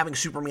only having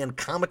Superman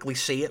comically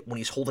say it when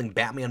he's holding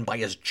Batman by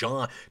his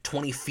jaw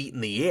 20 feet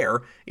in the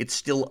air, it's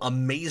still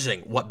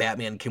amazing what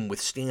Batman can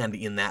withstand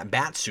in that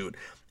batsuit,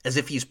 as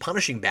if he's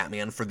punishing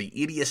Batman for the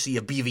idiocy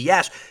of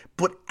BVS,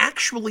 but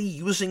actually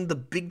using the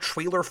big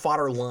trailer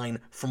fodder line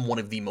from one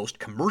of the most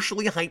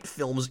commercially hyped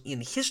films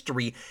in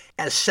history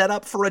as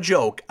setup for a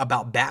joke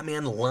about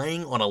Batman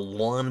lying on a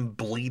lawn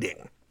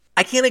bleeding.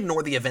 I can't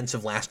ignore the events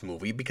of last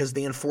movie because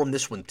they inform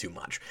this one too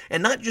much,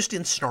 and not just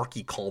in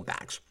snarky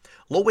callbacks.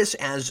 Lois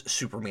as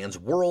Superman's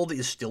world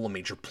is still a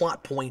major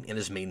plot point and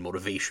his main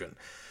motivation.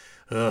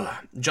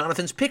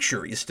 Jonathan's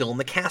picture is still in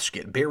the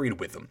casket, buried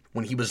with him,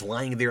 when he was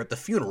lying there at the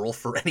funeral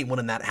for anyone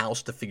in that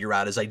house to figure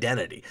out his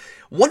identity.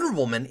 Wonder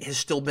Woman has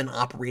still been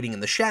operating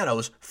in the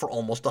shadows for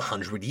almost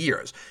 100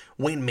 years.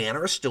 Wayne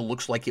Manor still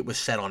looks like it was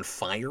set on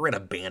fire and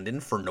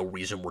abandoned for no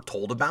reason we're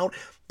told about,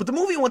 but the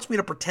movie wants me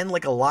to pretend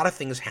like a lot of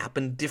things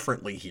happened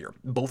differently here,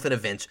 both in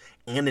events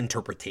and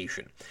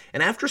interpretation.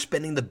 And after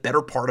spending the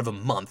better part of a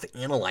month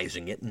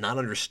analyzing it, not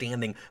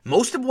understanding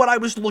most of what I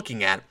was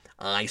looking at,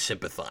 I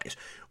sympathize.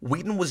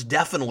 Whedon was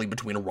definitely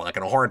between a rock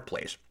and a hard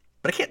place.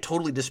 But I can't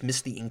totally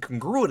dismiss the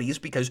incongruities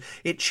because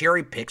it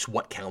cherry picks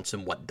what counts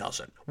and what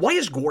doesn't. Why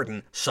is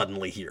Gordon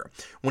suddenly here,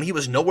 when he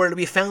was nowhere to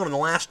be found in the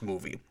last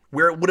movie,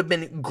 where it would have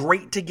been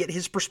great to get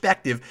his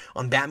perspective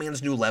on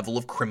Batman's new level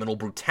of criminal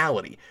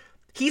brutality?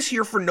 He's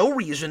here for no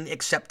reason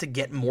except to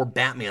get more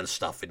Batman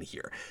stuff in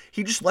here.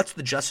 He just lets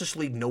the Justice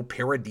League know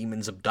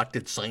parademons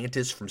abducted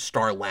scientists from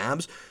Star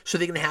Labs so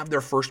they can have their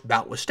first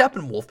bout with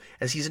Steppenwolf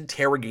as he's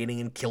interrogating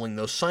and killing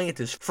those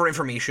scientists for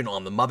information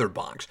on the Mother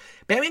Box.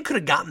 Batman could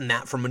have gotten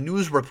that from a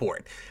news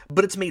report,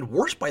 but it's made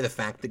worse by the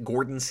fact that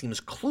Gordon seems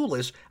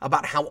clueless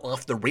about how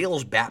off the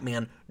rails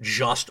Batman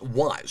just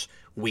was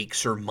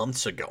weeks or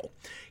months ago.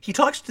 He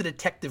talks to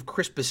Detective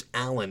Crispus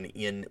Allen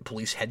in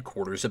police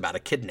headquarters about a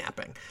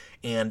kidnapping.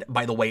 And,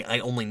 by the way, I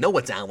only know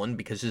it's Allen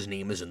because his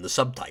name is in the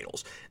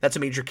subtitles. That's a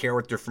major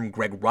character from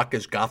Greg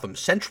Rucka's Gotham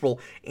Central,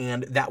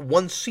 and that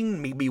one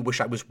scene made me wish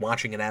I was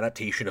watching an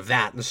adaptation of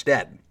that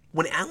instead.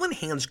 When Allen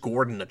hands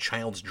Gordon a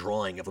child's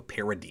drawing of a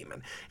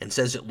parademon and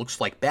says it looks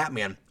like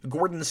Batman,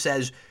 Gordon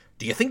says,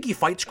 "Do you think he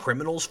fights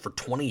criminals for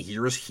 20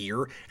 years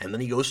here, and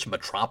then he goes to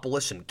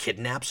Metropolis and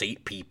kidnaps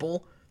 8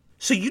 people?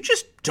 So you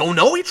just don't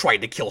know he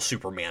tried to kill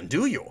Superman,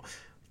 do you?"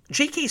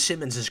 J.K.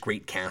 Simmons is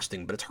great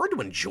casting, but it's hard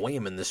to enjoy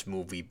him in this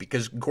movie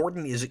because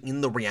Gordon is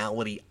in the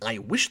reality I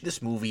wish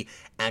this movie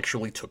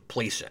actually took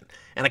place in,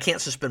 and I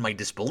can't suspend my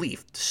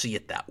disbelief to see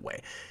it that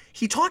way.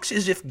 He talks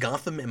as if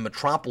Gotham and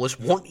Metropolis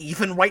weren't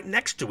even right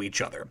next to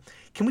each other.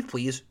 Can we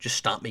please just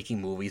stop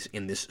making movies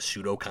in this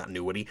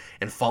pseudo-continuity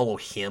and follow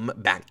him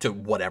back to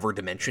whatever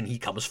dimension he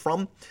comes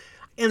from?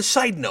 And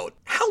side note,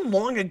 how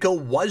long ago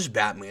was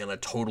Batman a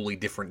totally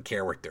different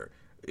character?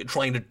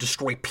 Trying to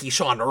destroy peace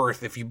on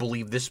Earth, if you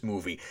believe this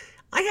movie.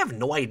 I have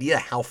no idea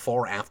how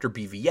far after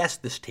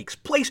BVS this takes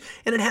place,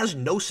 and it has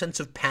no sense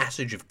of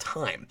passage of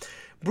time.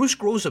 Bruce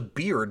grows a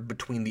beard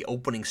between the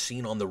opening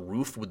scene on the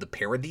roof with the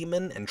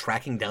Parademon and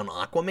tracking down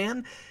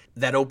Aquaman,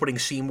 that opening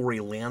scene where he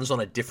lands on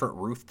a different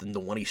roof than the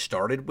one he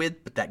started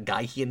with, but that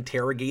guy he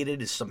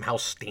interrogated is somehow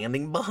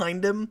standing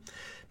behind him.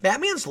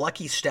 Batman's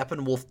lucky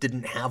Steppenwolf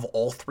didn't have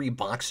all three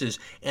boxes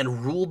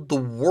and ruled the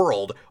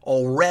world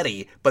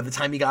already by the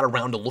time he got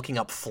around to looking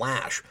up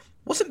Flash.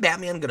 Wasn't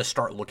Batman going to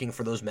start looking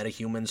for those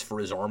metahumans for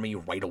his army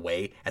right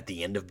away at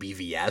the end of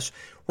BVS?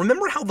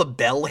 Remember how the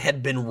bell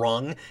had been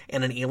rung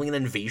and an alien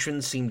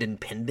invasion seemed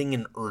impending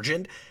and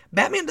urgent?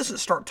 Batman doesn't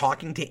start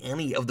talking to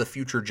any of the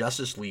future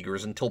Justice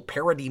Leaguers until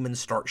Parademons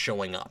start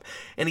showing up.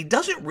 And he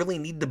doesn't really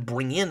need to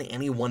bring in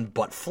anyone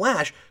but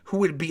Flash, who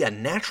would be a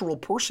natural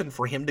person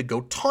for him to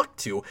go talk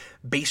to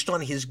based on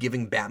his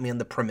giving Batman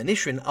the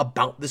premonition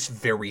about this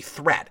very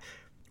threat,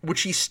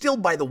 which he still,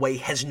 by the way,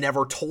 has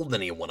never told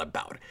anyone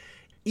about.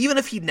 Even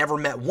if he'd never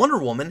met Wonder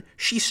Woman,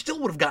 she still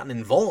would have gotten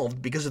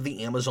involved because of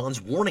the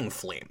Amazon's warning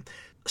flame.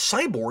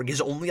 Cyborg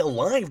is only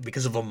alive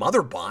because of a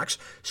mother box,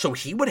 so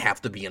he would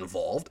have to be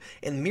involved,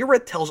 and Mira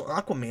tells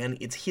Aquaman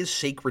it's his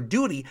sacred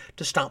duty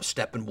to stop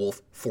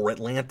Steppenwolf for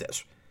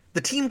Atlantis.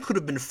 The team could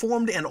have been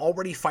formed and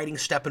already fighting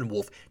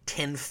Steppenwolf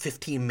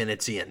 10-15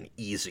 minutes in,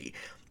 easy.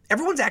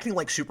 Everyone's acting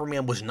like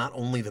Superman was not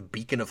only the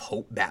beacon of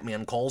hope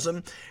Batman calls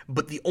him,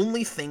 but the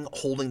only thing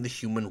holding the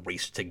human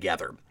race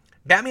together.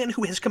 Batman,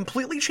 who has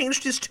completely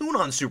changed his tune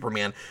on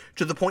Superman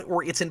to the point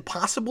where it's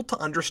impossible to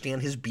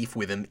understand his beef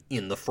with him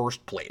in the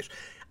first place.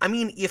 I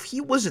mean, if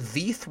he was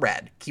the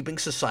thread keeping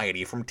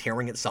society from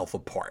tearing itself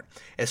apart,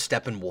 as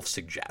Steppenwolf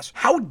suggests,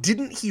 how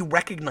didn't he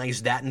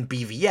recognize that in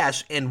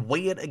BVS and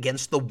weigh it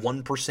against the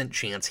 1%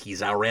 chance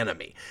he's our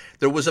enemy?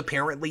 There was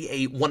apparently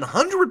a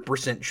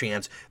 100%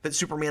 chance that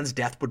Superman's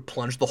death would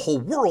plunge the whole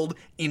world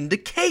into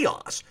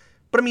chaos.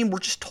 But I mean, we're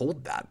just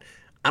told that.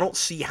 I don't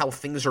see how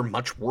things are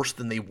much worse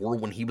than they were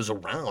when he was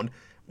around.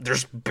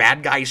 There's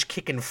bad guys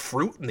kicking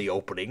fruit in the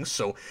opening,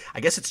 so I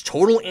guess it's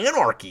total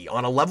anarchy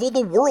on a level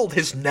the world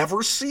has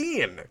never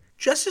seen.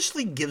 Justice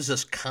League gives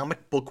us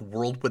comic book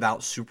world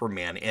without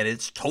Superman, and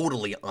it's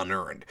totally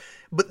unearned.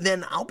 But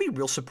then I'll be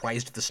real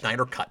surprised if the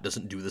Snyder Cut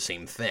doesn't do the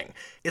same thing.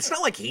 It's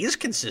not like he's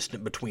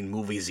consistent between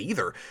movies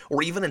either,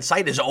 or even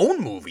inside his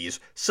own movies,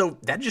 so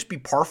that'd just be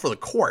par for the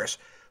course.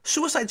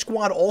 Suicide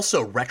Squad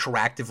also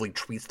retroactively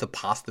treats the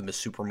posthumous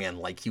Superman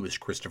like he was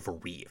Christopher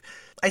Reeve.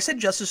 I said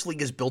Justice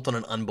League is built on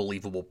an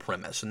unbelievable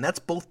premise, and that's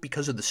both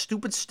because of the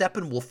stupid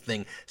Steppenwolf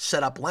thing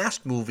set up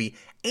last movie,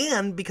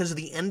 and because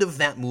the end of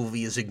that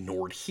movie is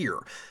ignored here.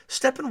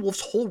 Steppenwolf's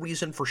whole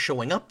reason for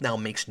showing up now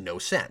makes no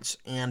sense,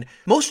 and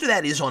most of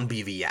that is on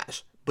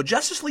BVS. But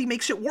Justice League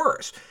makes it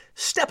worse.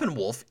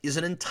 Steppenwolf is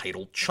an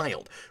entitled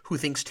child who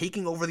thinks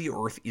taking over the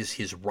Earth is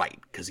his right,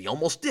 because he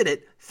almost did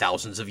it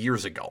thousands of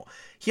years ago.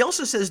 He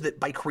also says that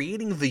by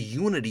creating the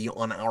unity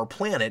on our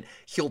planet,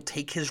 he'll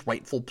take his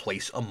rightful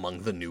place among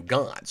the new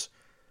gods.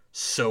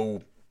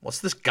 So, what's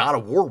this God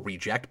of War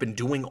reject been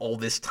doing all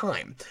this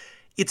time?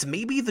 It's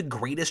maybe the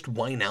greatest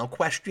why now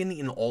question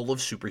in all of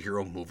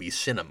superhero movie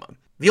cinema.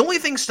 The only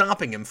thing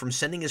stopping him from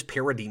sending his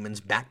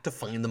parademons back to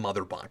find the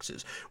mother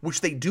boxes,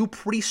 which they do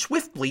pretty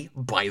swiftly,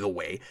 by the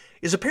way,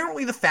 is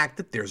apparently the fact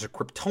that there's a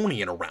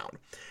Kryptonian around.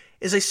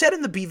 As I said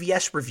in the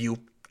BVS review,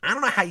 I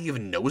don't know how he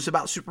even knows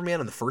about Superman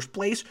in the first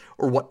place,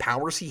 or what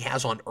powers he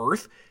has on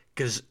Earth,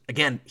 because,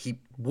 again, he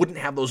wouldn't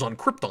have those on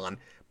Krypton,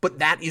 but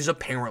that is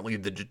apparently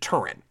the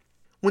deterrent.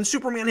 When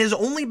Superman has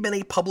only been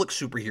a public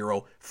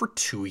superhero for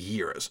 2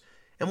 years.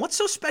 And what's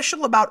so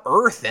special about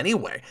Earth,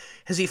 anyway?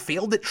 Has he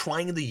failed at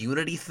trying the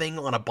Unity thing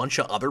on a bunch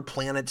of other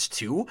planets,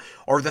 too?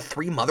 Are the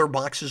 3 mother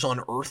boxes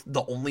on Earth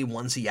the only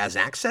ones he has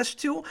access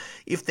to?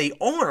 If they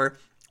are,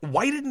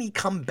 why didn't he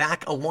come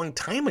back a long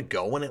time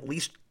ago and at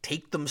least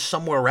take them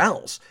somewhere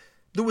else?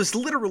 There was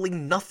literally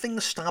nothing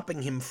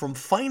stopping him from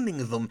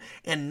finding them,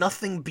 and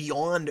nothing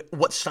beyond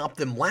what stopped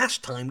them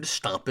last time to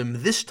stop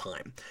him this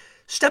time.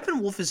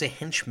 Steppenwolf is a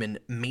henchman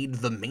made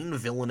the main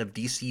villain of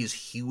DC's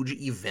huge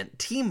event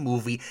team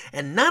movie,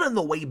 and not in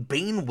the way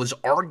Bane was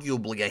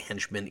arguably a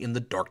henchman in The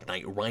Dark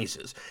Knight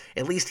Rises.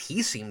 At least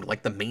he seemed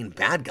like the main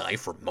bad guy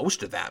for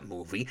most of that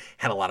movie,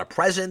 had a lot of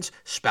presence,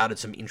 spouted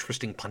some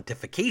interesting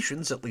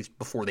pontifications, at least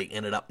before they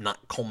ended up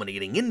not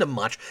culminating into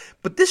much,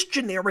 but this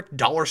generic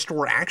dollar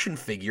store action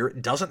figure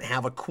doesn't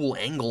have a cool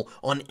angle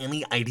on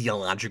any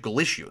ideological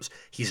issues.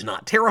 He's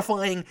not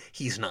terrifying,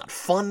 he's not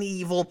fun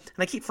evil, and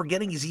I keep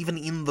forgetting he's even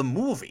in the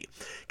movie,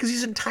 because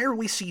he's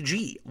entirely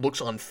CG, looks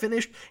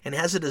unfinished, and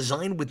has a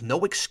design with no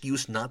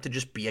excuse not to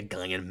just be a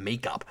guy in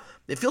makeup.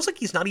 It feels like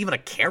he's not even a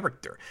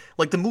character.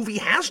 Like the movie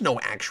has no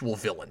actual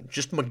villain,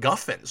 just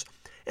MacGuffins.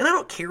 And I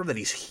don't care that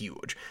he's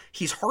huge.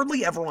 He's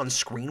hardly ever on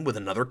screen with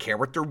another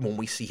character when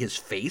we see his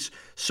face,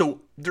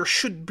 so there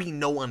should be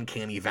no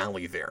uncanny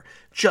valley there.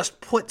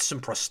 Just put some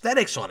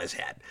prosthetics on his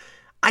head.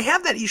 I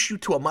have that issue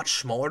to a much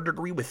smaller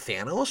degree with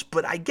Thanos,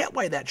 but I get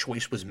why that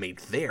choice was made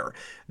there.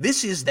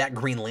 This is that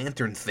Green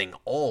Lantern thing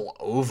all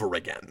over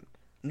again.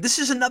 This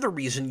is another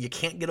reason you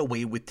can't get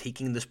away with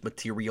taking this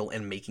material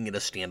and making it a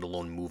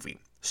standalone movie.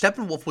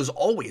 Steppenwolf was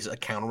always a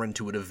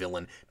counterintuitive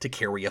villain to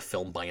carry a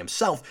film by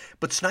himself,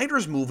 but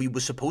Snyder's movie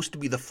was supposed to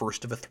be the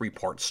first of a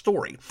three-part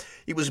story.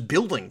 It was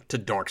building to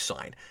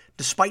Darkseid.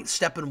 Despite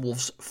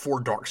Steppenwolf's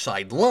For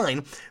Darkseid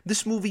line,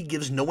 this movie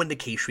gives no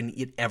indication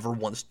it ever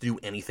wants to do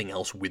anything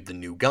else with the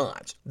New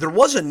Gods. There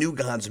was a New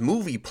Gods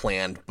movie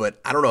planned, but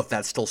I don't know if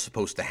that's still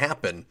supposed to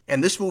happen,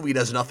 and this movie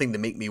does nothing to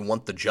make me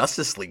want the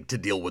Justice League to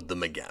deal with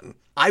them again.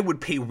 I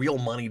would pay real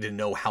money to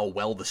know how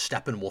well the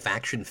Steppenwolf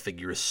action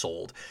figure is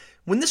sold.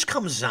 When this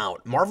comes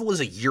out, Marvel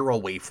is a year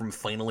away from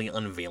finally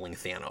unveiling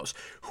Thanos,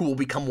 who will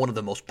become one of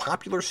the most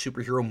popular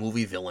superhero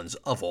movie villains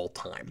of all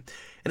time.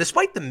 And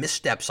despite the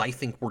missteps I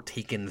think were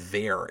taken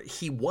there,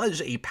 he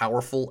was a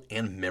powerful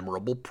and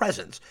memorable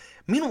presence.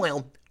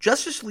 Meanwhile,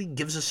 Justice League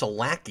gives us a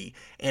lackey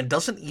and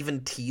doesn't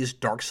even tease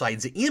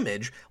Darkseid's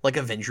image like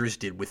Avengers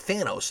did with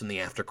Thanos in the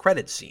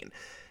after-credits scene.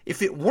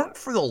 If it weren't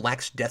for the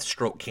Lex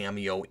Deathstroke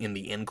cameo in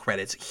the end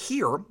credits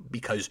here,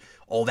 because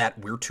all that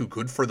we're too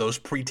good for those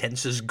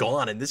pretenses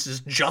gone and this is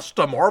just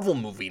a Marvel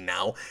movie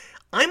now,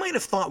 I might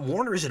have thought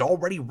Warner's had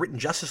already written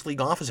Justice League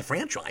off as a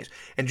franchise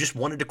and just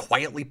wanted to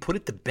quietly put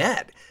it to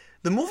bed.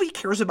 The movie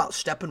cares about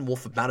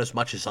Steppenwolf about as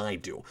much as I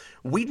do.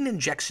 Whedon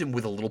injects him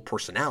with a little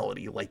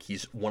personality, like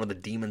he's one of the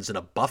demons in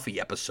a Buffy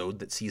episode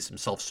that sees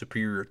himself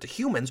superior to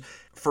humans.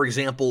 For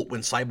example,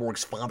 when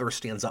Cyborg's father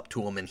stands up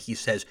to him and he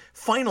says,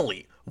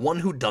 "Finally, one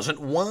who doesn't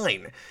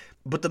whine."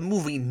 But the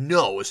movie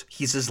knows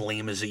he's as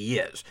lame as he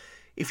is.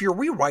 If you're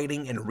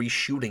rewriting and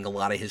reshooting a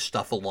lot of his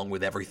stuff along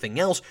with everything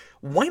else,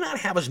 why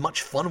not have as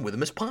much fun with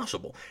him as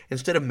possible,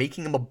 instead of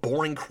making him a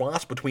boring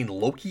cross between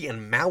Loki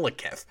and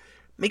Malekith?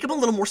 Make him a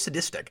little more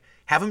sadistic,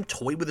 have him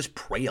toy with his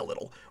prey a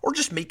little, or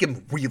just make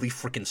him really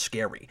freaking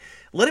scary.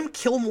 Let him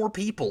kill more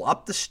people,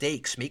 up the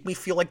stakes, make me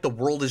feel like the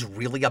world is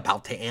really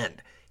about to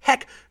end.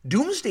 Heck,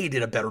 Doomsday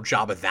did a better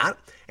job of that,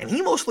 and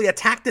he mostly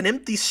attacked an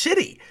empty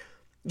city.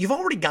 You've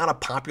already got a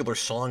popular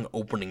song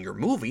opening your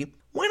movie,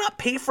 why not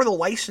pay for the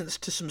license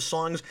to some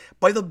songs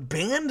by the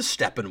band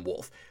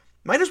Steppenwolf?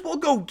 Might as well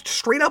go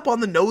straight up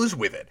on the nose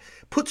with it.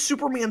 Put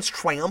Superman's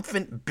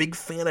triumphant big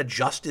fan of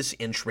justice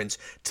entrance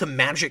to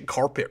Magic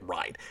Carpet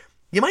Ride.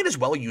 You might as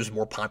well use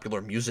more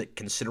popular music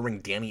considering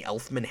Danny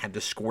Elfman had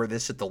to score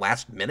this at the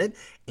last minute,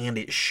 and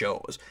it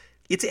shows.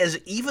 It's as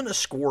even a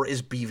score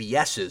as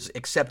BVS's,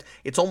 except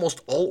it's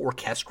almost all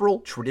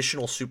orchestral,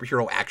 traditional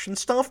superhero action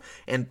stuff,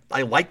 and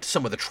I liked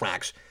some of the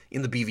tracks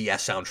in the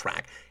BVS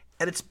soundtrack.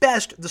 At its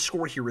best, the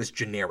score here is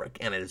generic,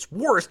 and at its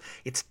worst,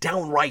 it's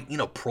downright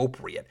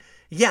inappropriate.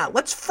 Yeah,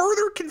 let's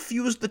further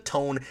confuse the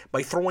tone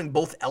by throwing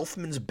both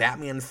Elfman's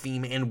Batman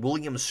theme and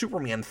Williams'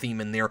 Superman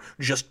theme in there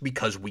just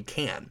because we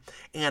can.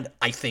 And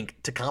I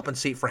think to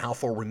compensate for how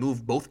far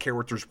removed both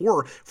characters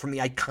were from the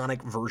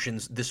iconic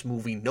versions this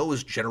movie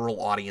knows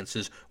general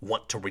audiences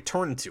want to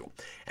return to,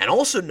 and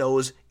also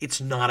knows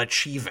it's not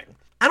achieving.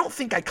 I don't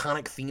think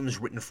iconic themes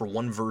written for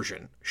one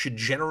version should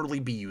generally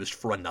be used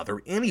for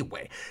another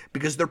anyway,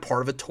 because they're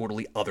part of a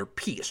totally other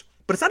piece.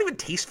 But it's not even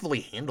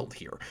tastefully handled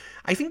here.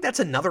 I think that's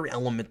another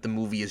element the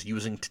movie is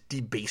using to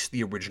debase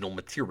the original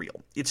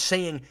material. It's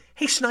saying,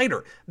 hey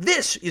Snyder,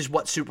 this is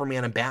what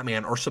Superman and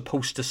Batman are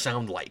supposed to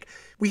sound like.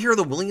 We hear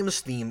the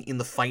Williams theme in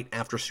the fight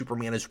after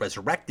Superman is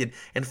resurrected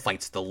and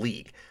fights the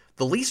League.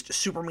 The least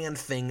Superman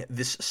thing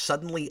this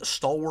suddenly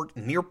stalwart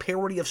near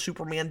parody of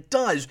Superman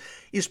does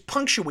is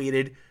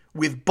punctuated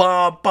with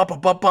ba ba ba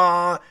ba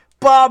ba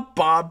ba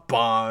ba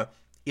ba.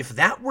 If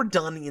that were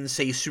done in,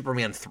 say,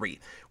 Superman 3,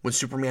 when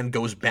Superman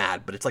goes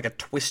bad, but it's like a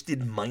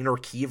twisted minor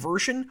key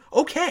version,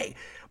 okay.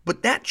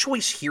 But that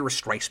choice here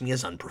strikes me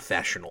as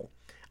unprofessional.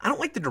 I don't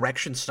like the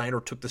direction Snyder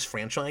took this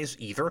franchise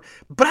either,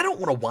 but I don't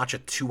want to watch a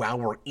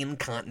 2-hour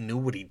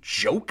in-continuity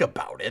joke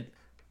about it.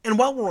 And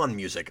while we're on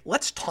music,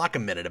 let's talk a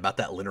minute about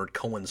that Leonard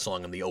Cohen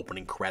song in the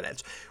opening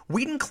credits.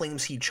 Whedon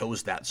claims he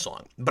chose that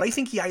song, but I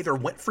think he either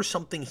went for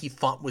something he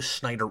thought was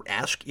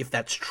Snyder-esque, if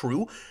that's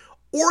true,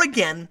 or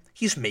again,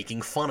 he's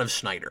making fun of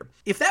Snyder.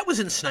 If that was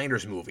in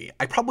Snyder's movie,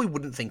 I probably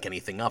wouldn't think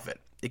anything of it.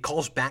 It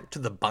calls back to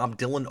the Bob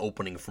Dylan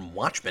opening from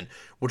Watchmen,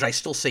 which I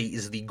still say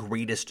is the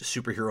greatest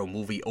superhero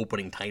movie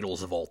opening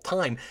titles of all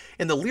time,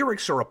 and the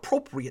lyrics are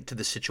appropriate to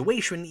the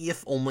situation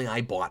if only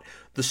I bought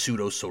the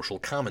pseudo-social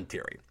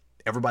commentary.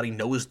 Everybody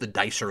knows the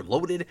dice are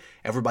loaded,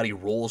 everybody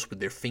rolls with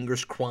their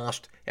fingers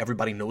crossed,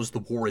 everybody knows the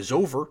war is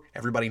over,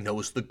 everybody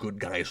knows the good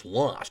guys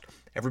lost,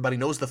 everybody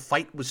knows the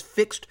fight was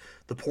fixed,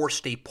 the poor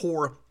stay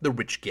poor, the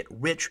rich get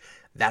rich,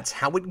 that's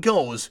how it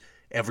goes,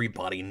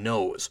 everybody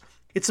knows.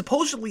 It's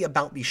supposedly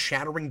about the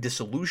shattering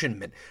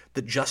disillusionment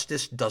that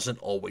justice doesn't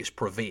always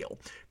prevail.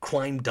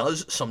 Crime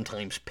does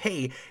sometimes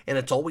pay, and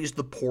it's always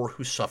the poor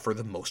who suffer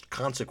the most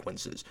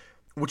consequences.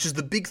 which is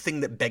the big thing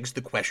that begs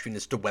the question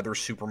as to whether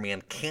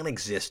Superman can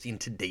exist in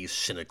today's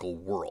cynical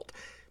world.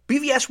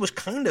 BVS was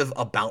kind of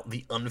about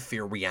the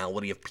unfair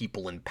reality of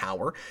people in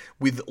power,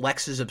 with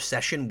Lex's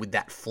obsession with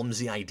that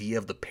flimsy idea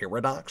of the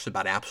paradox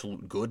about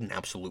absolute good and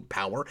absolute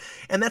power,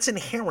 and that's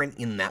inherent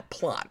in that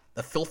plot.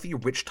 A filthy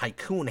rich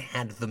tycoon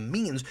had the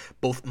means,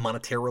 both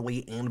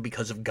monetarily and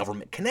because of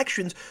government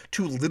connections,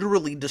 to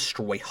literally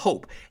destroy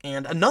hope,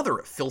 and another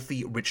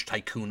filthy rich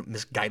tycoon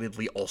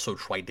misguidedly also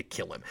tried to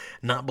kill him,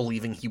 not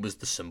believing he was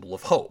the symbol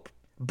of hope.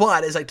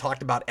 But, as I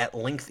talked about at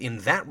length in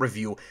that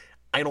review,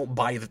 I don't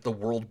buy that the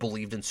world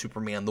believed in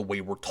Superman the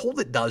way we're told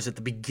it does at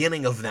the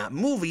beginning of that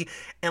movie,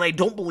 and I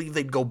don't believe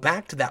they'd go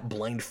back to that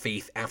blind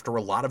faith after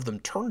a lot of them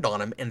turned on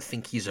him and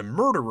think he's a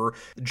murderer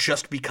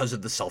just because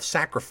of the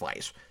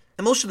self-sacrifice.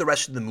 And most of the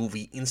rest of the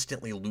movie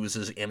instantly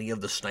loses any of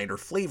the Snyder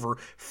flavor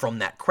from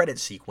that credit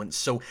sequence,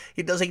 so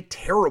it does a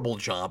terrible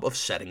job of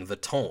setting the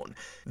tone.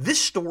 This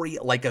story,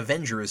 like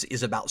Avengers,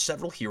 is about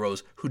several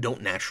heroes who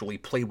don't naturally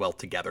play well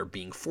together,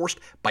 being forced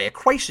by a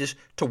crisis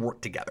to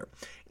work together,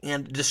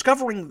 and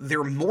discovering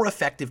they're more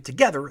effective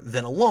together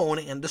than alone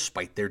and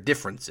despite their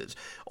differences,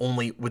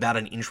 only without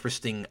an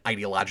interesting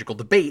ideological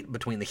debate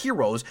between the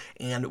heroes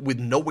and with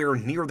nowhere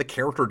near the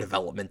character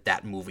development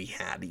that movie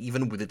had,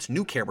 even with its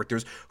new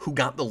characters who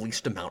got the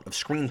least amount of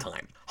screen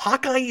time.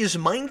 Hawkeye is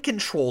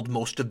mind-controlled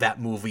most of that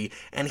movie,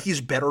 and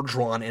he's better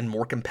drawn and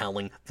more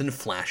compelling than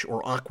Flash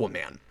or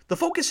Aquaman. The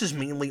focus is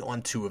mainly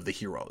on two of the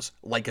heroes,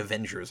 like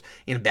Avengers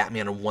in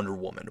Batman and Wonder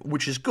Woman,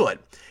 which is good.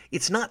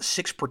 It's not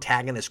six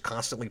protagonists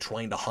constantly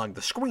trying to hog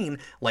the screen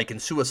like in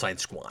Suicide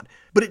Squad,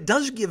 but it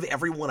does give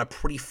everyone a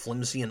pretty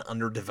flimsy and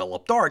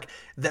underdeveloped arc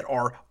that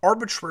are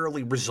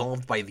arbitrarily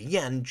resolved by the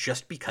end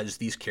just because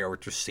these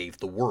characters saved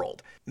the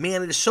world.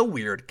 Man, it is so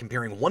weird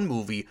comparing one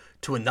movie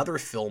to another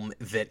film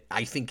that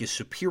I think is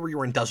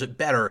superior and does it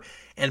better,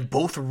 and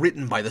both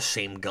written by the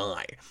same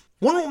guy.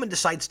 Wonder Woman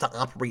decides to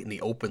operate in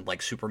the open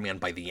like Superman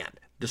by the end,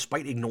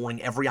 despite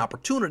ignoring every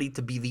opportunity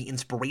to be the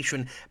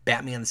inspiration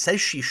Batman says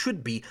she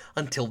should be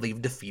until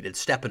they've defeated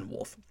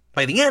Steppenwolf.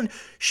 By the end,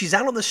 she's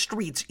out on the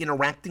streets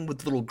interacting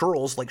with little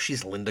girls like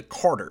she's Linda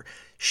Carter.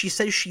 She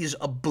says she's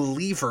a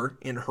believer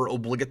in her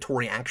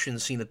obligatory action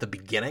scene at the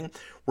beginning,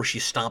 where she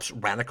stops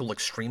radical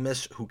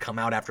extremists who come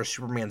out after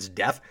Superman's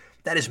death.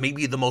 That is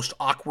maybe the most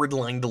awkward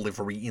line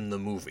delivery in the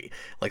movie.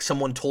 Like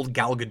someone told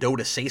Gal Gadot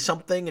to say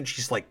something, and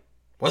she's like,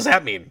 "What does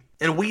that mean?"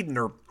 And Whedon,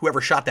 or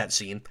whoever shot that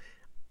scene,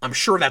 I'm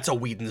sure that's a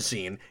Whedon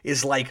scene,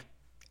 is like,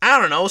 "I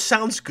don't know,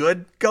 sounds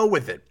good, go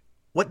with it."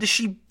 What does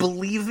she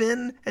believe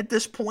in at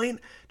this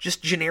point?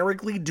 Just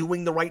generically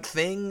doing the right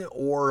thing,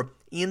 or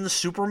in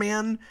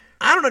Superman?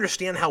 I don't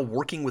understand how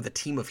working with a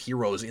team of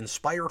heroes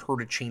inspired her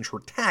to change her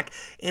tack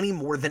any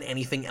more than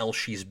anything else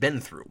she's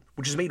been through,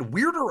 which is made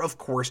weirder, of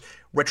course,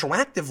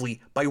 retroactively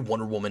by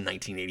Wonder Woman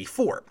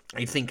 1984.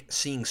 I think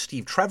seeing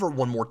Steve Trevor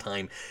one more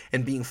time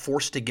and being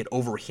forced to get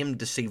over him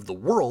to save the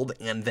world,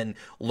 and then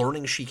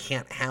learning she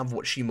can't have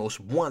what she most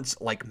wants,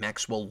 like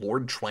Maxwell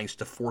Lord tries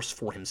to force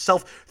for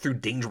himself through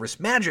dangerous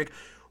magic,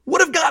 would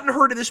have gotten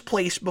her to this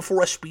place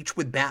before a speech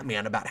with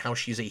Batman about how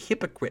she's a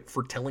hypocrite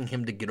for telling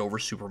him to get over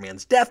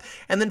Superman's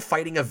death and then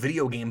fighting a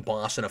video game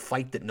boss in a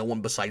fight that no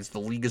one besides the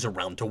League is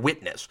around to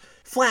witness.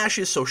 Flash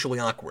is socially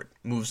awkward,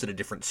 moves at a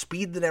different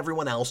speed than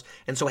everyone else,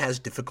 and so has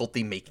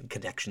difficulty making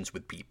connections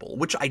with people,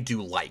 which I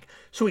do like.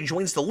 So he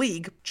joins the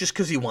League just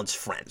because he wants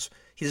friends.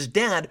 His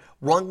dad,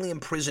 wrongly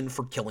imprisoned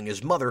for killing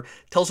his mother,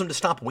 tells him to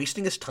stop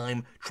wasting his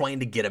time trying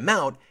to get him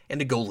out and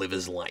to go live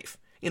his life.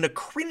 In a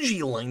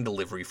cringy line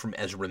delivery from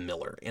Ezra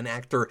Miller, an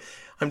actor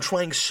I'm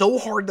trying so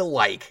hard to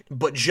like,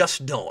 but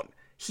just don't.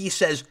 He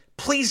says,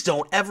 "Please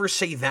don't ever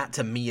say that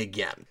to me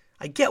again."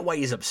 I get why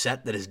he's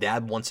upset that his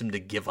dad wants him to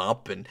give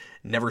up and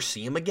never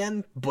see him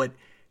again, but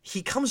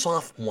he comes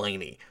off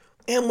whiny.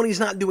 And when he's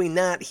not doing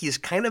that, he's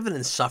kind of an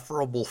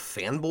insufferable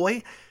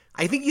fanboy.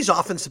 I think he's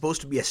often supposed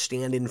to be a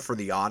stand-in for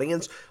the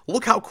audience.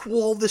 Look how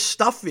cool all this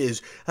stuff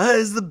is.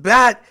 Is the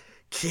Bat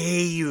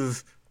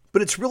Cave.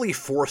 But it's really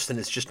forced and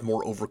it's just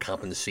more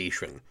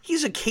overcompensation.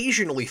 He's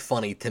occasionally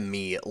funny to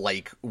me,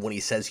 like when he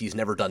says he's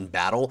never done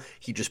battle,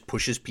 he just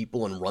pushes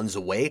people and runs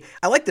away.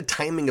 I like the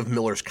timing of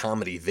Miller's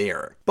comedy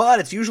there, but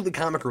it's usually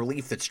comic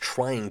relief that's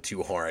trying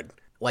too hard,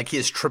 like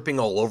his tripping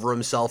all over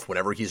himself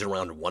whenever he's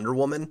around Wonder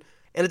Woman.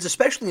 And it's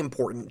especially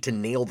important to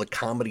nail the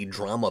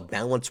comedy-drama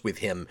balance with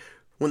him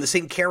when the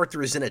same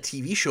character is in a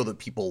TV show that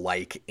people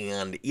like,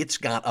 and it's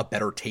got a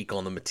better take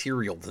on the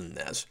material than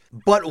this.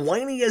 But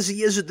whiny as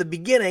he is at the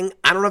beginning,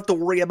 I don't have to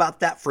worry about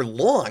that for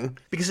long,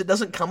 because it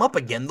doesn't come up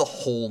again the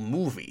whole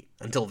movie,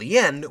 until the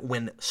end,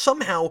 when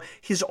somehow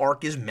his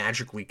arc is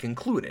magically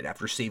concluded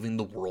after saving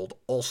the world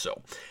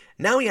also.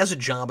 Now he has a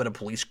job at a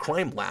police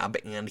crime lab,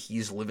 and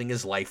he's living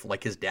his life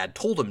like his dad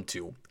told him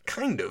to.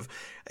 Kind of.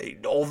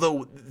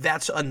 Although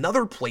that's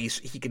another place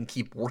he can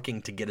keep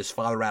working to get his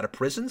father out of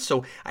prison,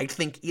 so I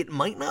think it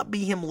might not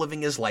be him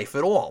living his life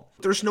at all.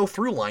 There's no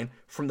through line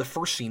from the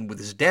first scene with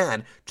his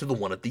dad to the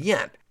one at the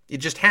end. It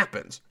just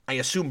happens. I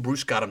assume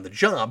Bruce got him the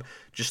job,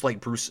 just like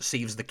Bruce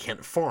saves the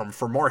Kent farm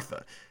for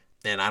Martha.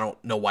 And I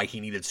don't know why he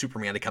needed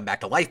Superman to come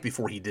back to life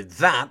before he did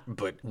that,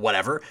 but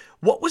whatever.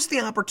 What was the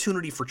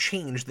opportunity for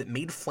change that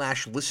made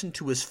Flash listen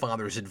to his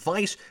father's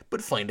advice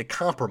but find a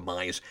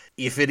compromise,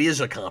 if it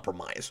is a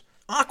compromise?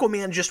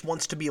 Aquaman just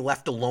wants to be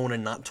left alone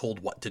and not told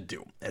what to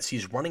do, as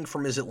he's running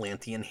from his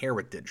Atlantean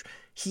heritage.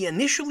 He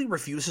initially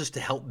refuses to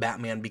help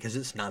Batman because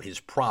it's not his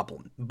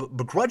problem, but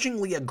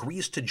begrudgingly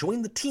agrees to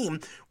join the team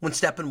when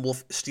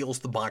Steppenwolf steals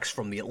the box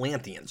from the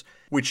Atlanteans,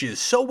 which is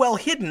so well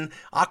hidden,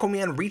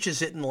 Aquaman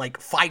reaches it in like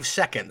 5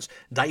 seconds,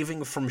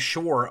 diving from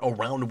shore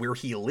around where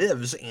he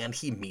lives, and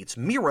he meets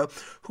Mira,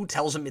 who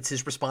tells him it's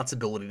his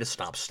responsibility to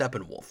stop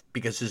Steppenwolf,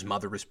 because his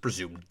mother is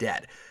presumed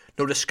dead.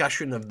 No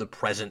discussion of the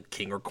present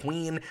king or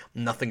queen,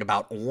 nothing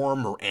about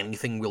Orm or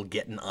anything we'll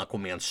get in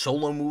Aquaman's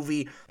solo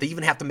movie. They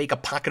even have to make a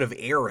pocket of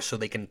air so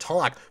they can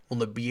talk when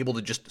they'll be able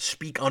to just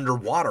speak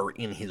underwater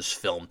in his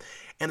film.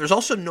 And there's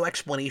also no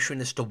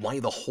explanation as to why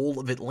the whole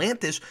of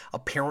Atlantis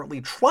apparently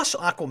trusts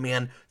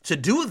Aquaman to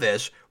do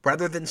this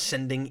rather than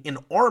sending an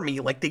army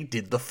like they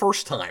did the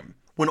first time,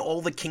 when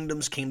all the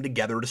kingdoms came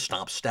together to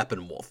stop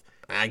Steppenwolf.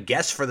 I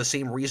guess for the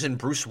same reason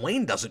Bruce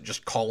Wayne doesn't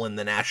just call in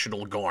the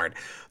National Guard.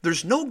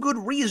 There's no good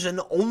reason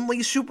only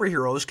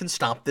superheroes can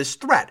stop this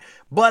threat,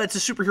 but it's a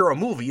superhero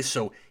movie,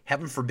 so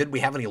heaven forbid we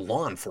have any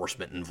law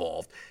enforcement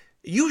involved.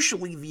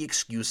 Usually the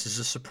excuse is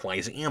a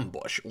surprise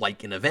ambush,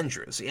 like in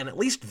Avengers, and at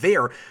least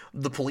there,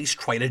 the police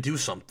try to do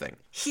something.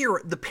 Here,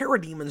 the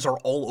parademons are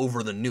all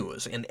over the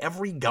news, and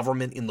every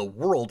government in the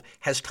world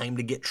has time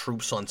to get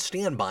troops on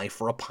standby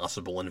for a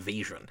possible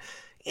invasion.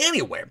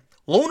 Anyway,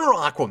 loner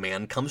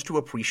Aquaman comes to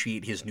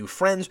appreciate his new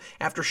friends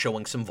after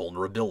showing some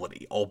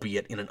vulnerability,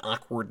 albeit in an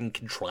awkward and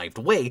contrived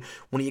way,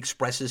 when he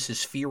expresses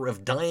his fear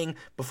of dying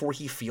before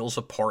he feels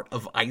a part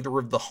of either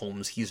of the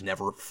homes he's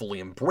never fully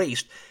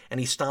embraced, and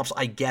he stops,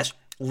 I guess,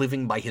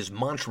 living by his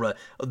mantra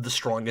of the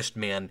strongest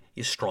man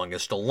is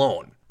strongest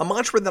alone. A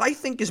mantra that I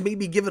think is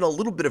maybe given a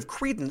little bit of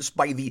credence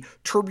by the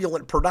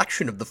turbulent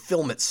production of the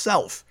film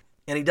itself.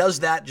 And he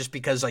does that just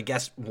because, I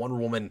guess, Wonder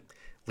Woman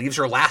leaves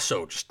her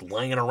lasso just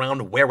lying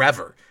around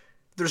wherever.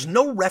 There's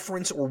no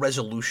reference or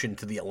resolution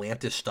to the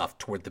Atlantis stuff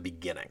toward the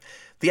beginning.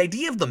 The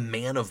idea of the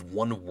man of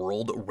one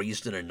world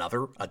raised in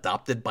another,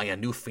 adopted by a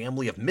new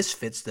family of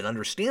misfits that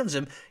understands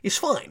him, is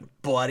fine,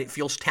 but it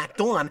feels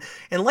tacked on,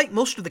 and like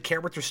most of the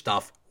character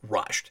stuff,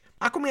 rushed.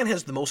 Aquaman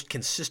has the most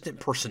consistent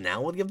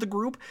personality of the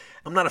group.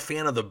 I'm not a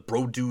fan of the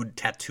bro-dude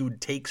tattooed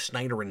take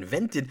Snyder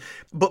invented,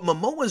 but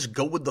Momoa's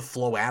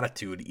go-with-the-flow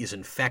attitude is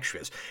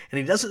infectious, and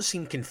he doesn't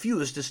seem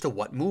confused as to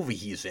what movie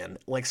he's in,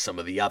 like some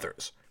of the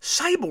others.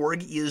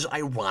 Cyborg is,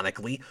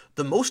 ironically,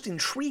 the most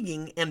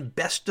intriguing and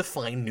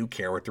best-defined new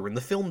character in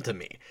the film to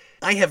me.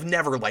 I have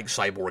never liked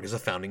Cyborg as a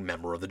founding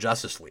member of the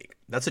Justice League.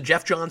 That's a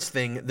Jeff Johns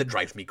thing that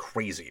drives me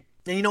crazy.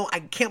 And you know, I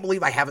can't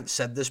believe I haven't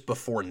said this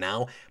before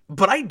now,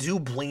 but I do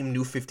blame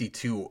New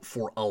 52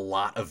 for a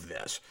lot of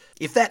this.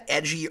 If that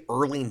edgy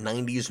early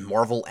 90s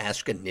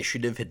Marvel-esque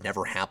initiative had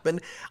never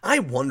happened, I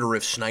wonder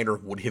if Snyder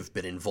would have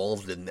been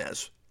involved in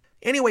this.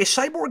 Anyway,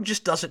 Cyborg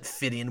just doesn't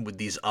fit in with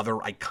these other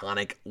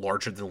iconic,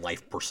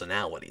 larger-than-life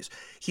personalities.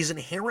 He's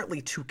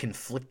inherently too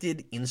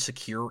conflicted,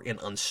 insecure, and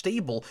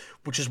unstable,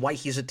 which is why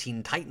he's a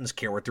Teen Titans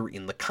character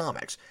in the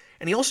comics.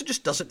 And he also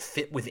just doesn't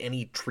fit with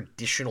any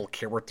traditional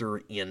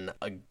character in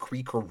a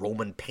Greek or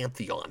Roman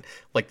pantheon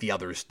like the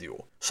others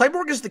do.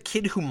 Cyborg is the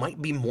kid who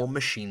might be more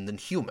machine than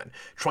human,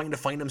 trying to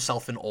find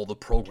himself in all the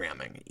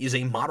programming, is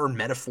a modern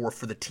metaphor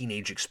for the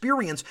teenage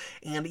experience,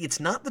 and it's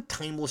not the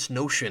timeless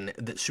notion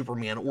that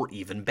Superman or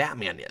even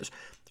Batman is.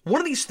 One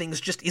of these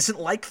things just isn't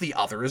like the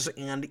others,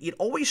 and it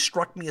always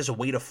struck me as a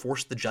way to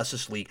force the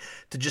Justice League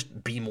to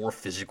just be more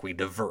physically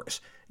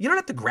diverse. You don't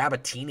have to grab a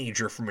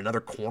teenager from another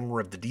corner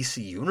of the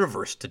DC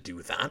universe to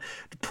do that.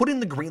 Put in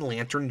the Green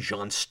Lantern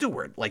John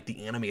Stewart, like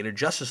the animated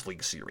Justice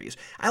League series.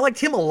 I liked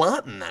him a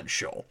lot in that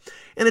show.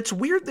 And it's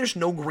weird there's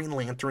no Green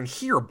Lantern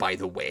here, by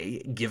the way,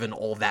 given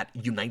all that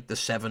Unite the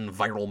Seven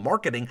viral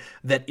marketing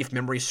that, if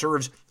memory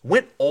serves,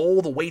 went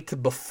all the way to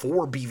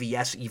before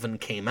BVS even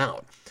came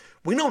out.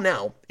 We know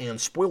now, and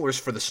spoilers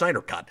for the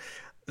Snyder Cut,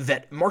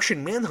 that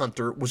Martian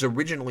Manhunter was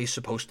originally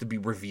supposed to be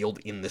revealed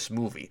in this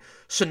movie.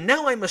 So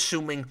now I'm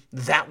assuming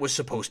that was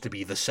supposed to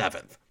be the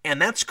seventh.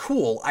 And that's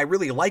cool. I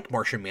really like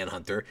Martian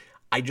Manhunter.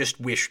 I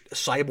just wish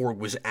Cyborg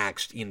was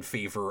axed in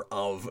favor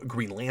of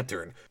Green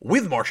Lantern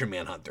with Martian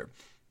Manhunter.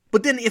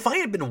 But then if I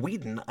had been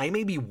Whedon, I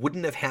maybe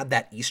wouldn't have had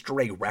that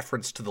Easter egg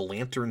reference to the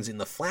Lanterns in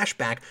the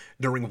flashback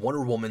during Wonder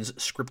Woman's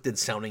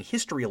scripted-sounding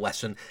history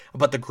lesson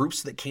about the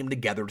groups that came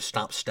together to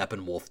stop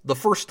Steppenwolf the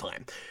first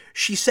time.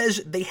 She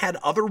says they had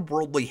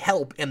otherworldly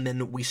help, and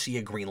then we see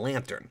a Green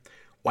Lantern.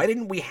 Why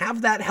didn't we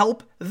have that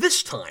help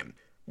this time?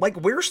 Like,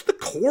 where's the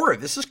core?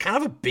 This is kind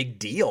of a big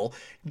deal.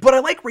 But I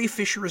like Ray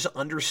Fisher's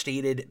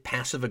understated,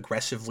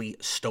 passive-aggressively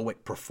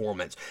stoic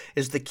performance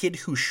as the kid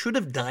who should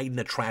have died in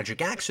a tragic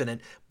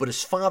accident, but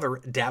his father,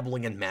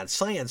 dabbling in mad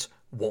science,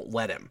 won't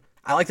let him.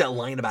 I like that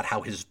line about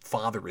how his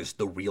father is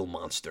the real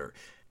monster.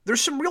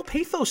 There's some real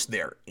pathos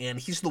there, and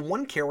he's the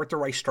one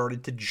character I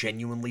started to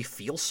genuinely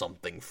feel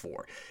something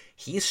for.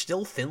 He is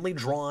still thinly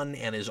drawn,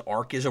 and his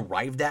arc is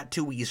arrived at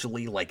too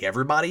easily, like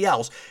everybody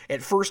else.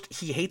 At first,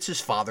 he hates his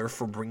father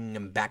for bringing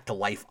him back to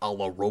life a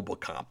la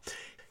RoboCop.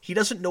 He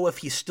doesn't know if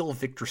he's still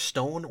Victor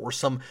Stone or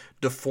some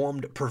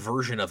deformed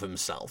perversion of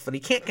himself, and he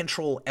can't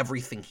control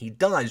everything he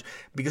does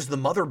because the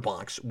mother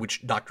box,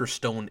 which Dr.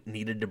 Stone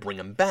needed to bring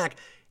him back,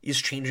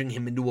 is changing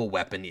him into a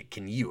weapon it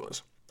can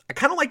use. I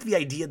kind of like the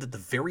idea that the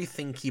very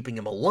thing keeping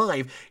him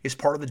alive is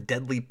part of the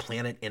deadly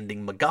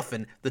planet-ending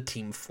MacGuffin the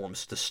team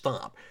forms to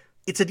stop.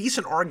 It's a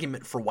decent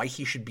argument for why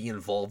he should be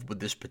involved with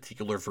this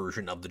particular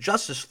version of the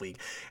Justice League,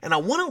 and I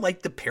want to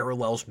like the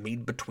parallels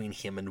made between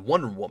him and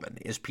Wonder Woman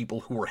as people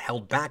who are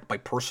held back by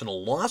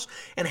personal loss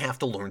and have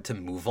to learn to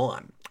move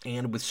on.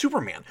 And with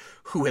Superman,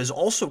 who has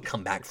also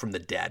come back from the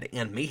dead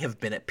and may have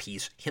been at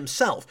peace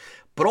himself,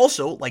 but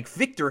also, like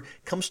Victor,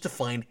 comes to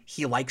find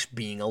he likes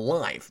being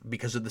alive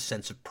because of the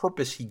sense of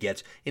purpose he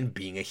gets in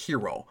being a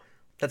hero.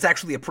 That's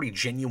actually a pretty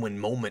genuine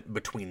moment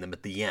between them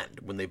at the end,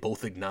 when they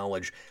both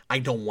acknowledge, "I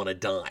don't want to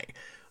die."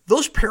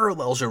 Those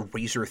parallels are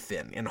razor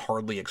thin and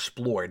hardly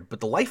explored, but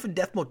the life and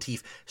death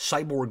motif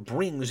Cyborg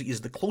brings is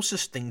the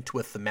closest thing to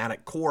a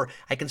thematic core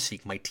I can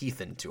sink my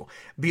teeth into,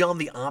 beyond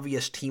the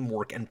obvious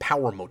teamwork and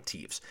power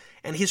motifs,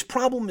 and his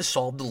problem is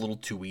solved a little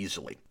too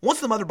easily.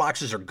 Once the mother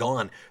boxes are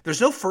gone, there's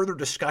no further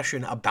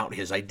discussion about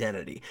his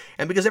identity,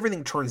 and because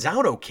everything turns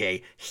out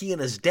okay, he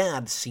and his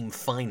dad seem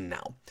fine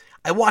now.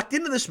 I walked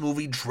into this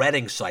movie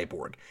dreading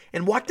Cyborg,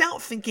 and walked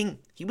out thinking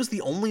he was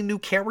the only new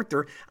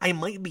character I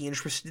might be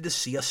interested to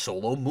see a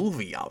solo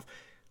movie of.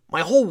 My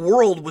whole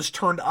world was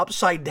turned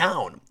upside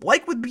down,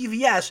 like with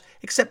BVS,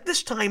 except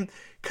this time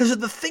because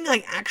of the thing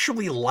I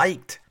actually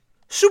liked.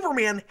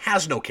 Superman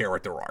has no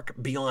character arc,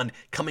 beyond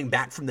coming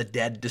back from the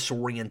dead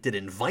disoriented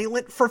and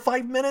violent for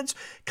 5 minutes,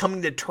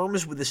 coming to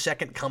terms with the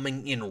second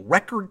coming in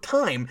record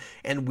time,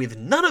 and with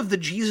none of the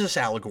Jesus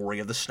allegory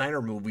of the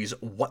Snyder movies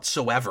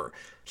whatsoever.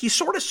 He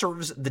sort of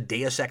serves the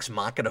Deus Ex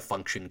Machina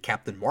function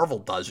Captain Marvel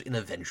does in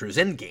Avengers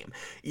Endgame,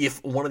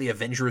 if one of the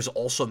Avengers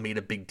also made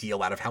a big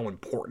deal out of how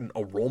important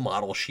a role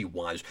model she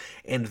was,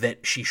 and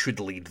that she should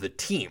lead the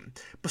team.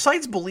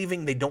 Besides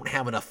believing they don't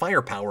have enough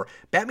firepower,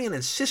 Batman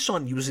insists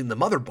on using the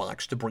Mother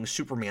Box to bring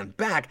Superman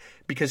back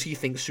because he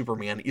thinks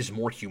Superman is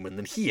more human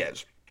than he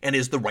is, and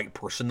is the right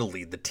person to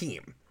lead the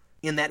team.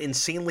 In that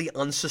insanely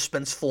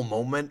unsuspenseful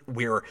moment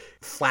where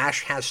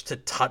Flash has to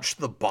touch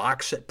the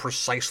box at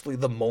precisely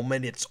the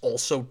moment it's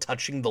also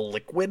touching the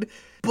liquid.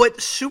 But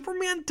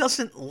Superman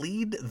doesn't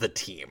lead the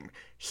team.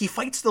 He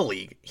fights the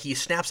League, he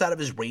snaps out of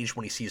his rage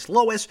when he sees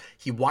Lois,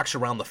 he walks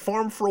around the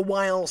farm for a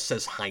while,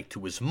 says hi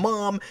to his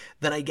mom,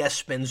 then I guess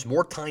spends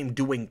more time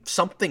doing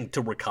something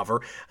to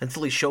recover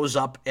until he shows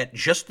up at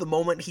just the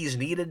moment he's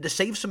needed to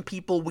save some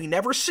people we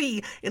never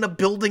see in a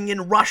building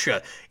in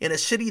Russia, in a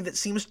city that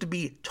seems to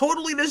be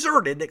totally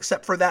deserted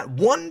except for that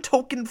one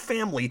token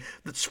family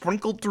that's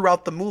sprinkled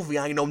throughout the movie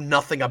I know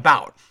nothing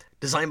about.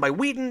 Designed by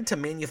Whedon to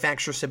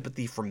manufacture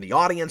sympathy from the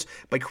audience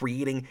by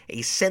creating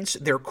a sense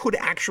there could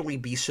actually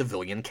be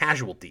civilian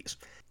casualties.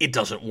 It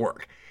doesn't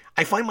work.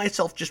 I find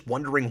myself just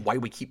wondering why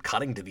we keep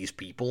cutting to these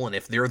people and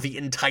if they're the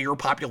entire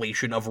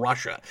population of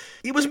Russia.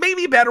 It was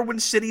maybe better when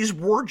cities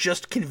were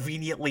just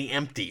conveniently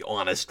empty,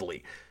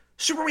 honestly.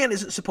 Superman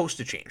isn't supposed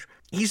to change.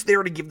 He's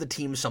there to give the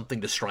team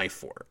something to strive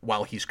for,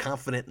 while he's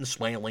confident and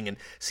smiling and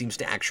seems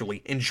to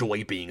actually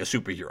enjoy being a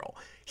superhero.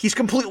 He's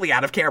completely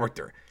out of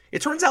character.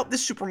 It turns out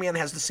this Superman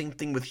has the same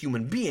thing with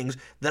human beings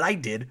that I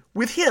did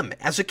with him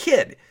as a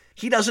kid.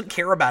 He doesn't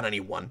care about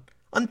anyone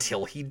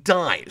until he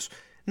dies.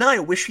 Now I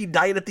wish he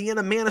died at the end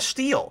of Man of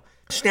Steel.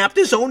 Snapped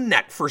his own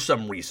neck for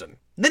some reason.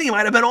 Then he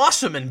might have been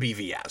awesome in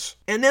BVS.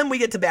 And then we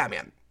get to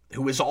Batman,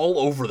 who is all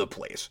over the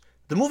place.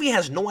 The movie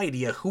has no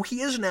idea who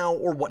he is now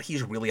or what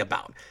he's really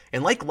about.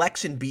 And like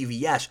Lex in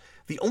BVS,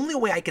 the only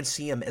way I can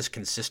see him as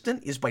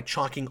consistent is by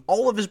chalking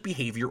all of his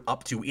behavior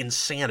up to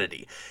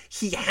insanity.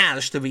 He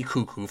has to be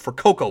cuckoo for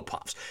Cocoa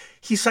Puffs.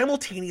 He's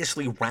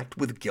simultaneously racked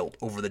with guilt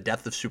over the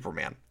death of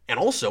Superman, and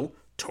also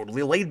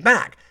totally laid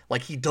back,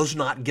 like he does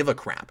not give a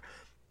crap.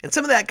 And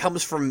some of that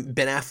comes from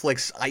Ben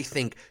Affleck's, I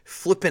think,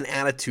 flippant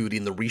attitude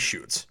in the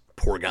reshoots.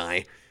 Poor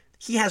guy.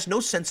 He has no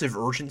sense of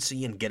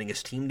urgency in getting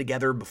his team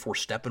together before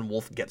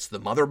Steppenwolf gets the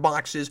mother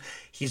boxes.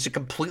 He's a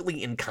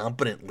completely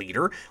incompetent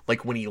leader,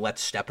 like when he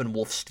lets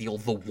Steppenwolf steal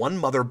the one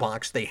mother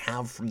box they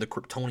have from the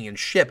Kryptonian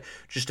ship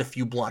just a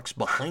few blocks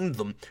behind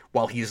them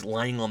while he's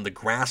lying on the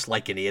grass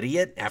like an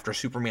idiot after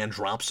Superman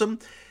drops him.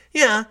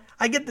 Yeah,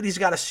 I get that he's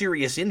got a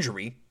serious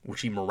injury, which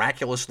he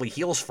miraculously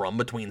heals from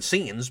between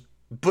scenes,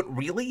 but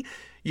really?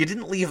 You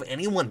didn't leave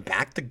anyone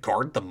back to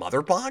guard the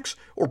mother box?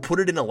 Or put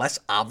it in a less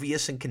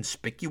obvious and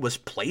conspicuous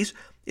place?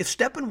 If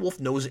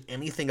Steppenwolf knows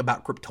anything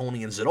about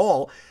Kryptonians at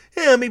all,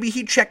 maybe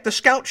he'd check the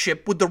scout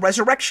ship with the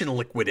resurrection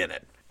liquid in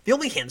it. The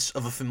only hints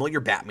of a familiar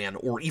Batman,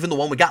 or even the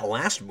one we got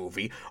last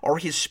movie, are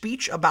his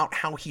speech about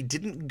how he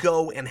didn't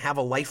go and have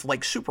a life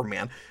like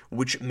Superman,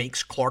 which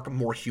makes Clark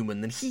more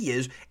human than he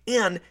is,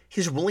 and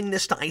his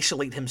willingness to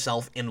isolate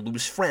himself and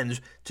lose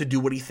friends to do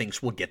what he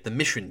thinks will get the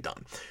mission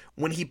done.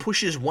 When he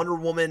pushes Wonder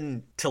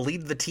Woman to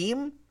lead the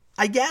team,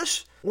 I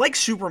guess? Like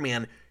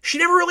Superman, she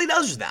never really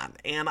does that,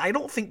 and I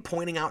don't think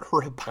pointing out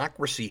her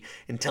hypocrisy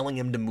and telling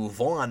him to move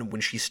on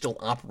when she's still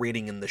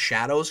operating in the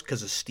shadows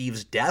because of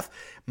Steve's death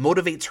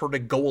motivates her to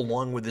go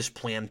along with his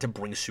plan to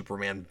bring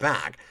Superman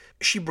back.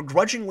 She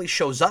begrudgingly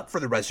shows up for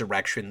the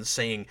resurrection,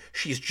 saying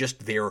she's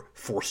just there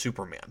for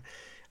Superman.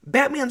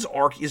 Batman's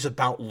arc is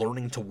about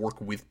learning to work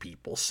with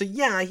people, so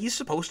yeah, he's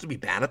supposed to be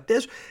bad at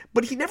this,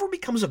 but he never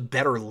becomes a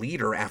better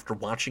leader after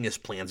watching his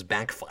plans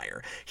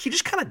backfire. He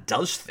just kind of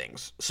does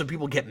things, so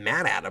people get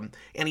mad at him,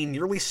 and he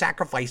nearly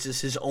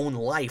sacrifices his own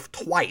life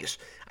twice,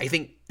 I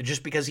think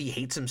just because he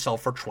hates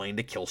himself for trying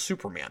to kill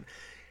Superman.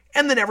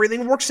 And then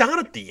everything works out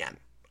at the end.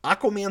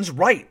 Aquaman's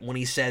right when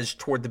he says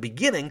toward the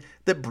beginning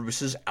that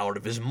Bruce is out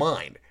of his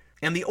mind,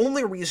 and the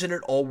only reason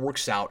it all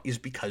works out is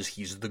because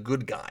he's the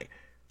good guy.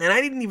 And I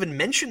didn't even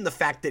mention the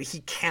fact that he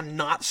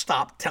cannot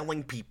stop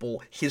telling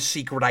people his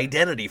secret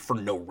identity for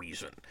no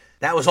reason.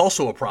 That was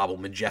also a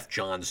problem in Jeff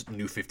Johns'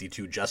 New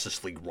 52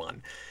 Justice League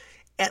run.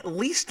 At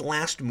least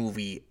last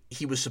movie,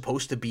 he was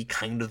supposed to be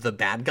kind of the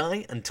bad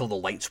guy until the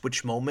light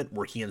switch moment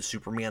where he and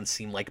Superman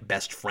seem like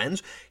best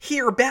friends.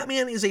 Here,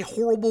 Batman is a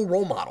horrible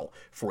role model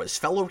for his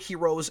fellow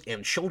heroes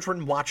and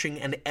children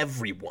watching and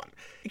everyone.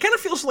 It kind of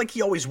feels like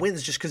he always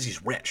wins just because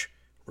he's rich.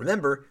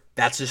 Remember,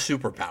 that's his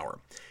superpower.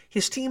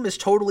 His team is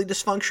totally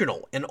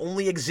dysfunctional and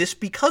only exists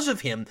because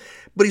of him,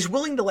 but he's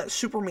willing to let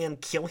Superman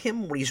kill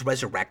him when he's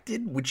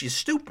resurrected, which is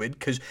stupid,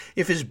 because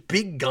if his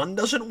big gun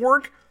doesn't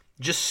work,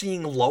 just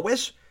seeing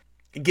Lois...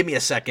 Give me a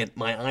second,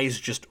 my eyes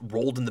just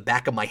rolled in the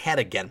back of my head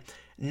again.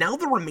 Now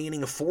the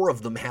remaining 4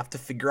 of them have to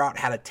figure out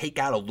how to take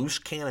out a loose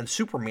cannon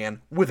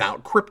Superman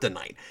without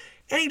kryptonite.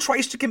 And he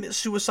tries to commit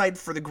suicide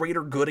for the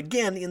greater good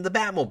again in the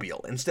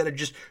Batmobile, instead of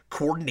just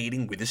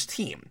coordinating with his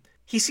team.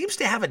 He seems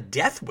to have a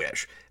death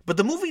wish, but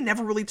the movie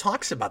never really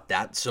talks about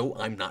that, so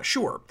I'm not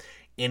sure.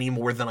 Any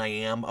more than I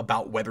am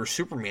about whether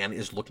Superman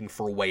is looking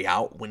for a way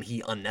out when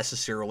he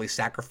unnecessarily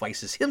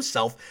sacrifices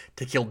himself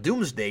to kill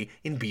Doomsday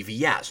in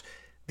BVS.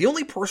 The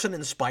only person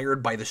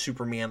inspired by the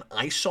Superman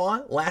I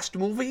saw last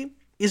movie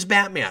is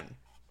Batman.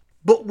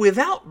 But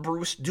without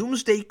Bruce,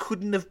 Doomsday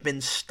couldn't have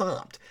been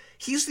stopped.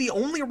 He's the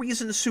only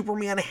reason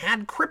Superman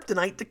had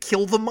kryptonite to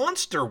kill the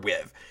monster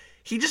with.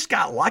 He just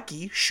got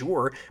lucky,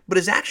 sure, but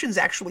his actions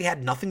actually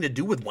had nothing to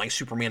do with why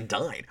Superman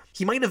died.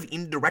 He might have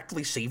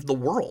indirectly saved the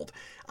world.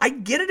 I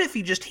get it if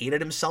he just hated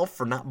himself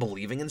for not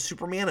believing in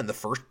Superman in the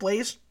first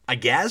place, I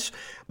guess,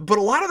 but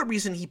a lot of the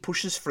reason he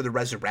pushes for the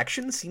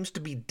resurrection seems to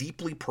be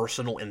deeply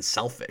personal and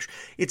selfish.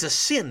 It's a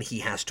sin he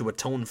has to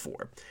atone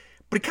for.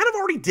 But he kind of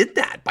already did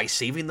that by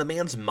saving the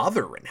man's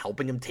mother and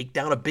helping him take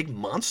down a big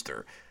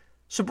monster.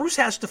 So Bruce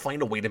has to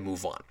find a way to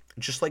move on,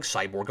 just like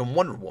Cyborg and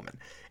Wonder Woman,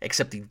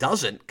 except he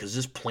doesn't because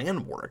his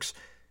plan works,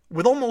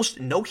 with almost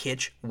no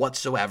hitch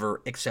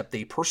whatsoever except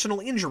a personal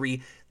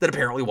injury that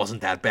apparently wasn't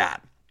that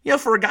bad. You know,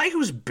 for a guy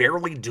who's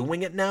barely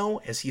doing it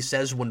now, as he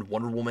says when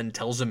Wonder Woman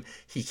tells him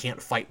he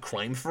can't fight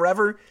crime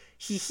forever,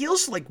 he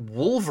heals like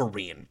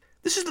Wolverine.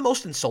 This is the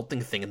most insulting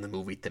thing in the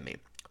movie to me.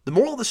 The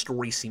moral of the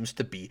story seems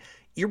to be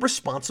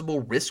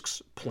irresponsible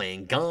risks,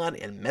 playing God,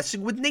 and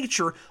messing with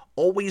nature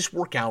always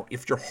work out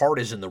if your heart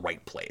is in the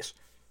right place.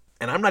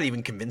 And I'm not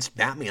even convinced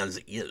Batman's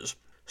is.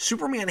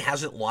 Superman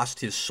hasn't lost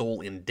his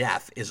soul in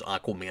death, as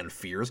Aquaman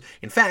fears.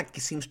 In fact,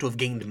 he seems to have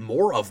gained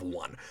more of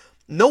one.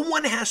 No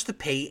one has to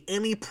pay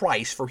any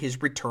price for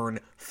his return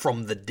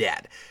from the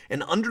dead.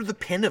 And under the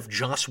pen of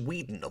Joss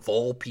Whedon, of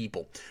all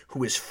people,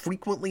 who has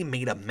frequently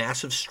made a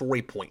massive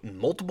story point in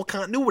multiple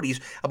continuities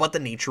about the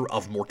nature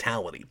of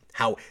mortality,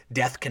 how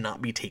death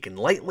cannot be taken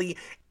lightly,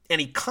 and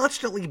he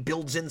constantly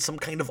builds in some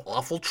kind of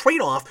awful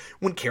trade-off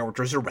when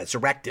characters are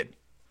resurrected.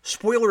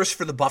 Spoilers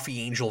for the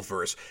Buffy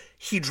Angelverse.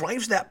 He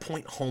drives that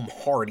point home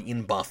hard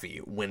in Buffy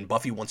when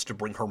Buffy wants to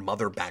bring her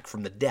mother back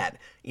from the dead.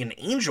 In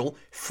Angel,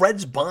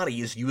 Fred's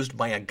body is used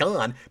by a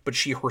god, but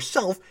she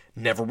herself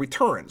never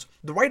returns.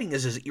 The writing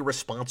is as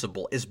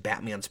irresponsible as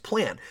Batman's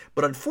plan,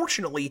 but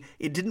unfortunately,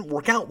 it didn't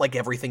work out like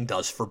everything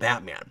does for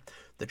Batman.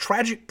 The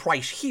tragic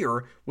price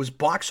here was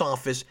box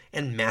office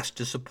and mass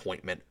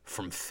disappointment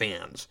from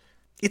fans.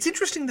 It's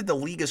interesting that the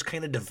League is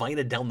kind of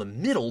divided down the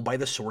middle by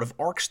the sort of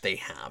arcs they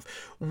have.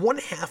 One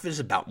half is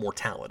about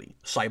mortality,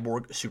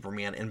 Cyborg,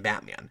 Superman, and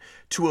Batman,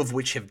 2 of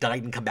which have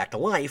died and come back to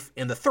life,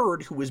 and the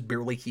third who is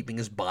barely keeping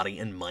his body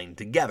and mind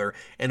together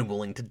and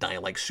willing to die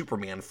like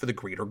Superman for the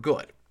greater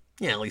good.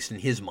 Yeah, at least in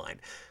his mind.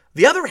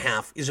 The other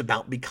half is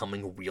about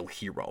becoming real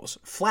heroes.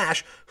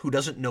 Flash, who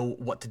doesn't know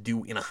what to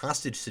do in a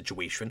hostage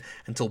situation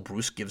until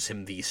Bruce gives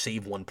him the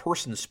save one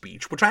person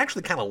speech, which I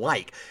actually kind of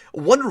like.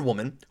 Wonder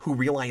Woman, who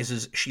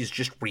realizes she's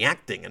just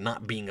reacting and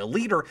not being a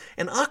leader,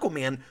 and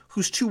Aquaman,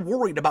 who's too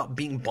worried about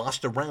being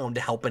bossed around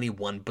to help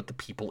anyone but the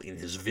people in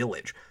his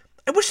village.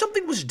 I wish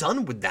something was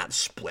done with that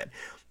split.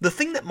 The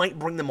thing that might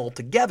bring them all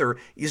together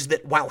is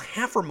that while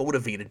half are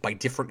motivated by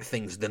different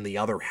things than the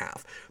other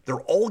half,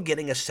 they're all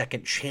getting a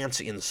second chance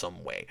in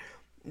some way.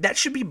 That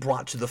should be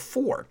brought to the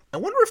fore. I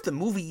wonder if the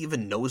movie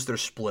even knows they're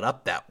split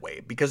up that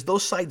way, because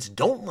those sides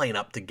don't line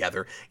up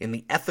together in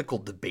the ethical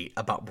debate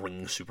about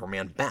bringing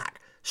Superman back.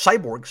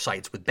 Cyborg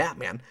sides with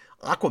Batman,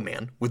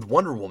 Aquaman with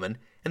Wonder Woman,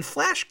 and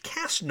Flash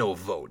casts no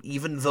vote,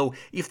 even though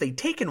if they'd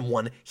taken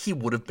one, he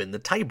would have been the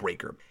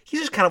tiebreaker. He's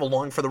just kind of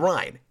along for the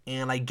ride,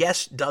 and I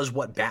guess does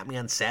what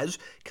Batman says,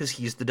 because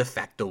he's the de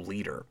facto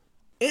leader.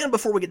 And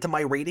before we get to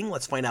my rating,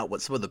 let's find out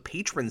what some of the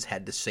patrons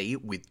had to say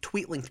with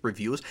tweet-length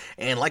reviews.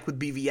 And like with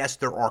BVS,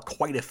 there are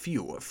quite a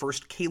few.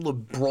 First,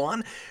 Caleb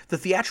Braun. The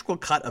theatrical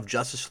cut of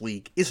Justice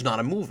League is not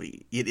a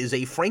movie. It is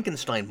a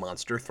Frankenstein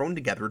monster thrown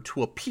together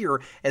to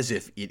appear as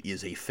if it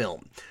is a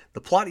film.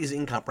 The plot is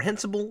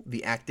incomprehensible,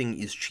 the acting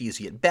is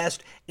cheesy at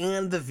best,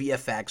 and the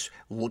VFX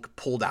look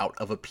pulled out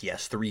of a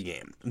PS3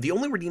 game. The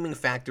only redeeming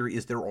factor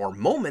is there are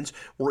moments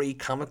where a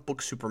comic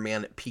book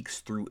Superman peeks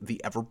through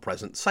the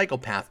ever-present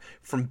psychopath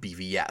from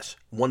BVS.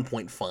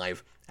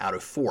 1.5 out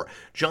of 4.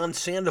 John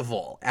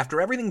Sandoval.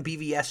 After everything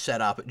BVS set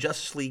up,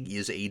 Justice League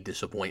is a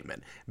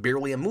disappointment.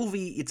 Barely a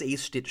movie, it's a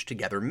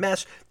stitched-together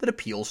mess that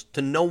appeals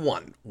to no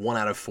one. 1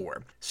 out of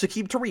 4.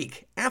 Saqib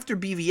Tariq. After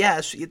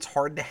BVS, it's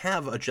hard to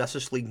have a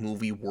Justice League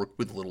movie work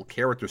with little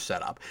character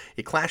setup.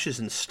 It clashes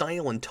in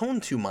style and tone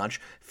too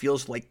much,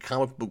 feels like a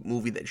comic book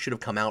movie that should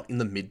have come out in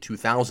the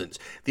mid-2000s.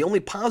 The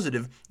only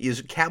positive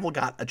is Cavill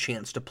got a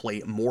chance to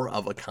play more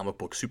of a comic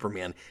book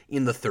Superman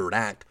in the third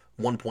act.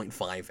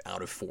 1.5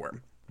 out of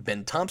 4.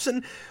 Ben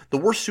Thompson, the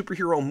worst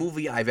superhero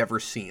movie I've ever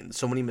seen.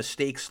 So many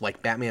mistakes,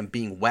 like Batman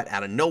being wet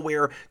out of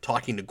nowhere,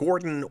 talking to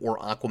Gordon, or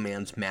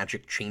Aquaman's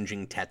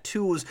magic-changing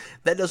tattoos.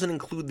 That doesn't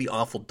include the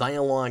awful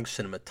dialogue,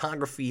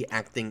 cinematography,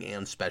 acting,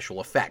 and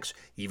special effects.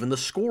 Even the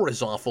score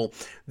is awful.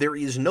 There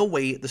is no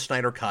way the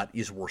Snyder Cut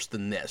is worse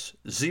than this.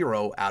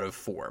 0 out of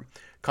 4.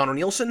 Connor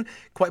Nielsen,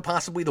 quite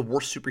possibly the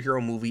worst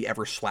superhero movie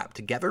ever slapped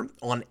together.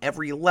 On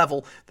every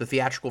level, the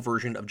theatrical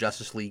version of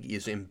Justice League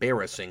is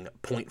embarrassing.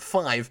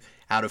 0.5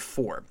 out of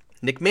 4.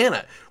 Nick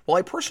Mana, while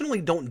I personally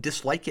don't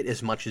dislike it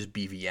as much as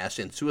BVS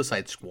and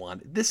Suicide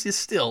Squad, this is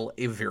still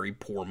a very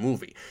poor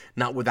movie.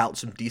 Not without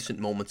some decent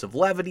moments of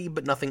levity,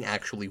 but nothing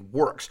actually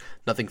works.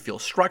 Nothing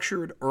feels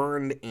structured,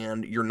 earned,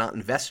 and you're not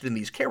invested in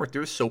these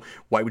characters, so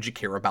why would you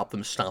care about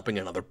them stomping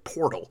another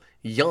portal?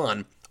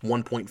 Yawn,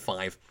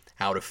 1.5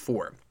 out of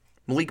 4.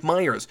 Malik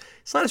Myers,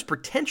 it's not as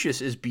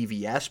pretentious as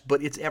BVS,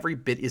 but it's every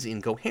bit as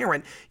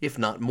incoherent, if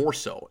not more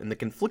so, and the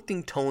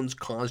conflicting tones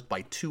caused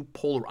by two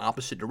polar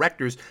opposite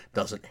directors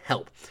doesn't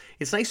help.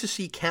 It's nice to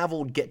see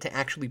Cavill get to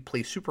actually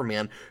play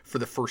Superman for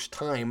the first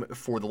time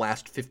for the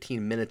last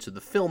 15 minutes of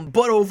the film,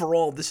 but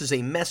overall, this is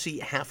a messy,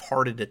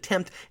 half-hearted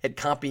attempt at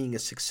copying a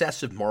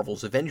success of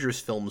Marvel's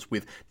Avengers films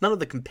with none of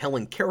the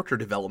compelling character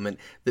development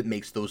that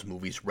makes those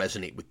movies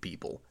resonate with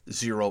people.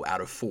 0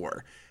 out of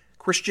 4.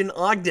 Christian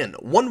Ogden.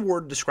 One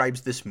word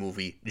describes this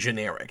movie: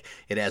 generic.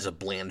 It has a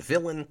bland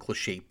villain,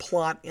 cliché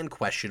plot, and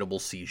questionable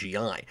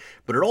CGI.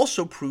 But it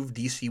also proved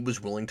DC was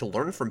willing to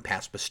learn from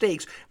past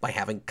mistakes by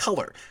having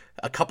color,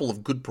 a couple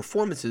of good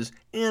performances,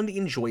 and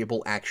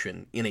enjoyable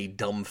action in a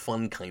dumb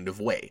fun kind of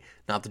way.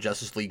 Not the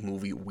Justice League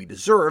movie we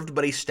deserved,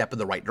 but a step in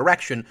the right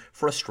direction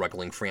for a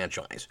struggling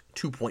franchise.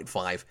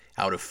 2.5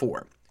 out of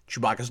 4.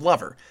 Chewbacca's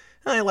Lover.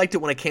 I liked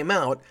it when it came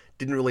out,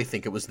 didn't really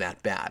think it was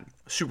that bad.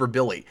 Super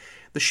Billy.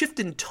 The shift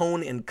in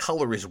tone and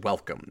color is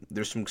welcome.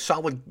 There's some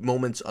solid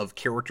moments of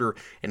character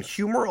and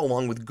humor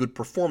along with good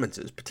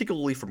performances,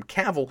 particularly from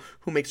Cavill,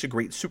 who makes a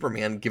great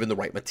Superman given the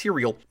right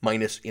material,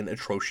 minus an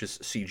atrocious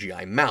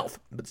CGI mouth.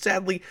 But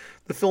sadly,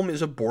 the film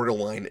is a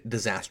borderline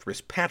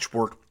disastrous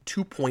patchwork.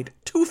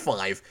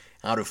 2.25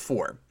 out of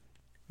 4.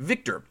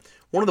 Victor.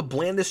 One of the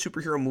blandest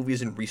superhero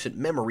movies in recent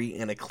memory,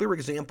 and a clear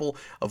example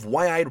of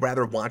why I'd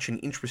rather watch an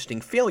interesting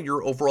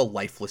failure over a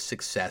lifeless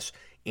success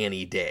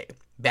any day.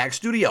 Bag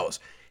Studios.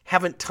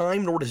 Haven't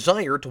time nor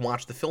desire to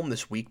watch the film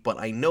this week, but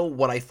I know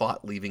what I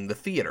thought leaving the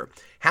theater.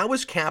 How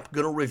is Cap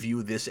going to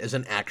review this as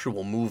an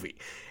actual movie?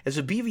 As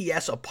a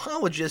BVS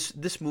apologist,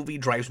 this movie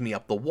drives me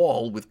up the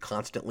wall with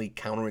constantly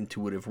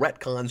counterintuitive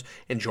retcons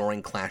and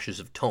jarring clashes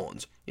of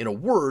tones. In a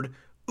word,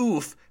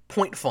 oof,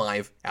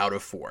 0.5 out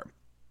of 4.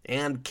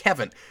 And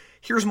Kevin.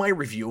 Here's my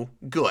review.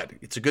 Good.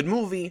 It's a good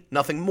movie.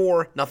 Nothing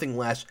more, nothing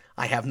less.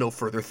 I have no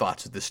further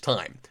thoughts at this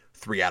time.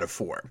 3 out of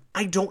 4.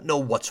 I don't know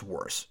what's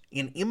worse.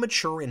 An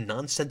immature and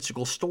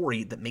nonsensical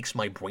story that makes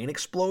my brain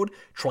explode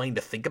trying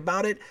to think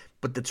about it,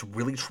 but that's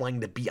really trying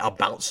to be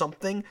about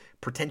something,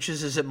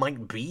 pretentious as it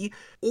might be,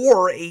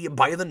 or a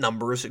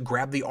by-the-numbers,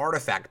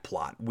 grab-the-artifact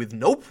plot with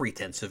no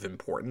pretense of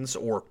importance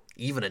or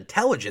even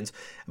intelligence,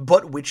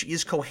 but which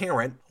is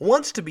coherent,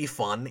 wants to be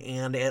fun,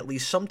 and at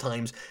least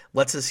sometimes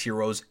lets its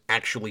heroes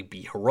actually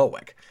be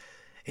heroic.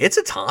 It's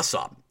a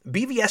toss-up.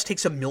 BVS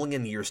takes a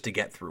million years to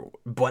get through,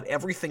 but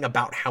everything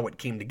about how it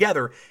came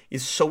together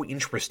is so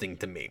interesting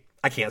to me.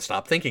 I can't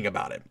stop thinking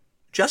about it.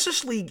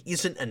 Justice League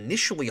isn't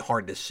initially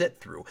hard to sit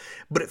through,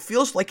 but it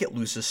feels like it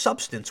loses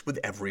substance with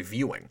every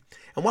viewing.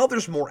 And while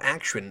there's more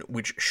action,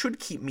 which should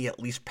keep me at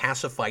least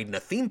pacified in a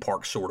theme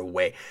park sort of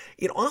way,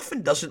 it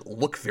often doesn't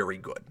look very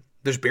good.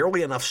 There's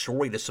barely enough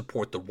story to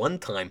support the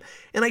runtime,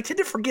 and I tend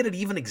to forget it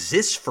even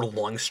exists for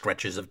long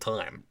stretches of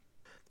time.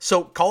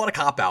 So, call it a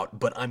cop-out,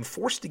 but I'm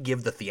forced to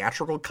give the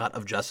theatrical cut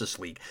of Justice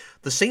League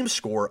the same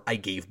score I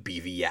gave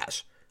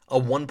BVS, a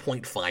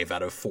 1.5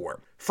 out of 4,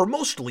 for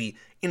mostly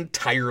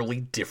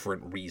entirely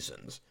different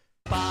reasons.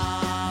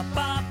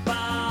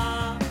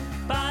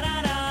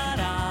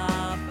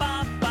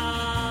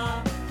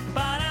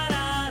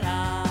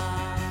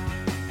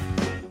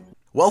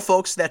 Well,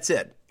 folks, that's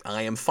it.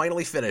 I am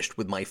finally finished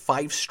with my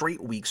 5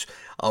 straight weeks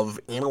of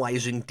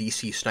analyzing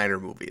DC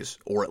Snyder movies,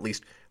 or at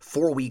least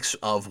 4 weeks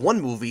of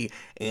one movie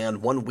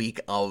and 1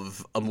 week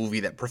of a movie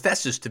that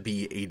professes to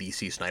be a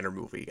DC Snyder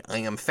movie. I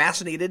am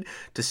fascinated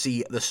to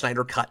see the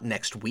Snyder Cut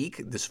next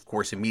week. This, of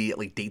course,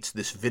 immediately dates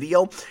this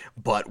video,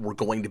 but we're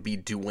going to be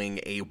doing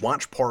a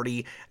watch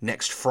party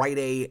next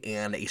Friday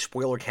and a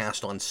spoiler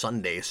cast on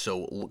Sunday,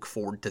 so look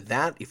forward to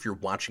that if you're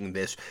watching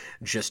this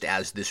just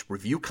as this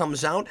review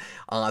comes out.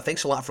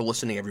 Thanks a lot for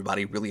listening,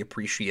 everybody. Really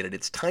appreciate it.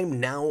 It's time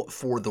now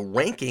for the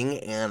ranking,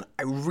 and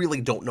I really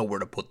don't know where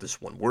to put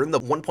this one. We're in the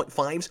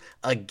 1.5s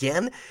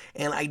again,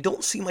 and I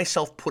don't see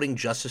myself putting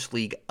Justice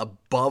League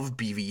above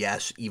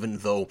BVS, even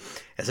though,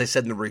 as I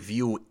said in the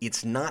review,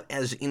 it's not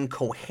as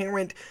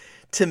incoherent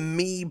to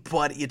me,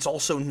 but it's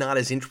also not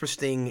as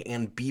interesting,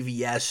 and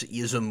BVS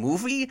is a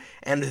movie,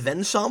 and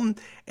then some,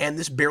 and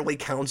this barely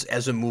counts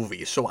as a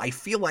movie, so I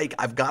feel like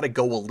I've got to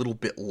go a little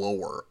bit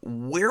lower.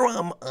 Where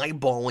I'm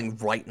eyeballing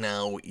right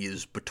now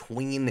is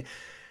between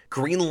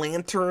Green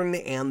Lantern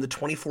and the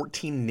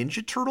 2014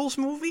 Ninja Turtles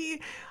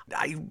movie.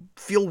 I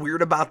feel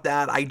weird about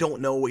that. I don't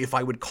know if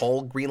I would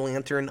call Green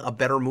Lantern a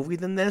better movie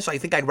than this. I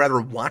think I'd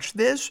rather watch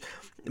this,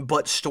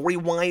 but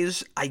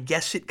story-wise, I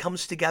guess it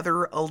comes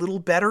together a little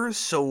better,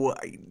 so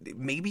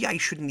maybe I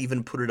shouldn't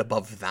even put it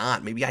above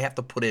that. Maybe I have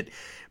to put it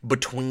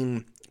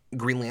between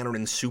Green Lantern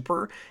and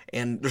Super,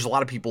 and there's a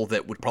lot of people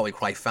that would probably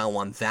cry foul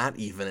on that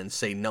even and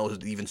say, no,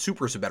 even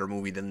Super's a better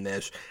movie than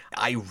this.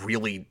 I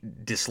really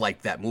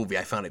disliked that movie.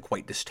 I found it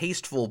quite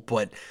distasteful,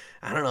 but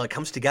I don't know, it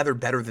comes together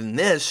better than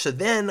this. So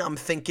then I'm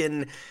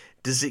thinking,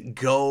 does it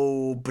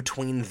go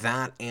between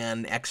that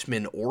and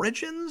X-Men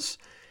Origins?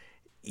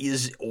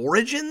 Is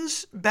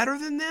Origins better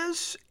than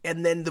this?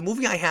 And then the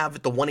movie I have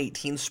at the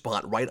 118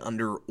 spot right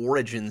under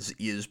Origins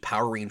is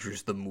Power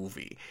Rangers the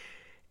movie.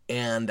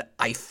 And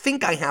I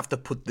think I have to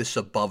put this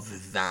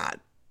above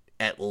that,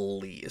 at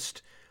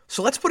least.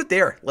 So let's put it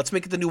there. Let's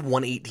make it the new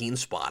 118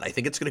 spot. I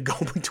think it's going to go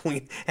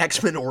between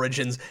X-Men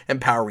Origins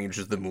and Power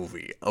Rangers the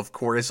movie. Of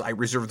course, I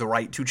reserve the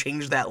right to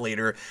change that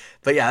later.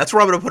 But yeah, that's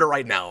where I'm going to put it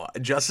right now.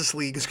 Justice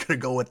League is going to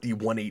go at the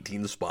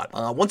 118 spot.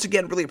 Once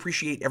again, really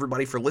appreciate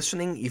everybody for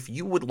listening. If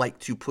you would like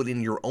to put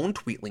in your own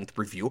tweet-length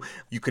review,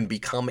 you can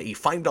become a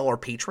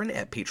 $5 patron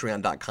at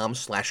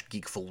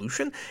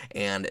patreon.com/geekvolution,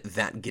 and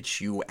that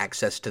gets you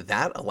access to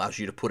that, allows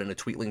you to put in a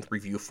tweet-length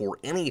review for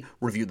any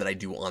review that I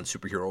do on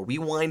Superhero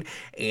Rewind,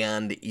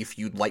 and if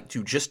you'd like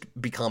to just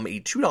become a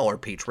 $2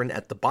 patron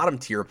at the bottom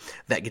tier,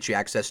 that gets you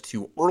access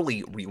to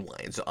early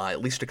rewinds,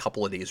 at least a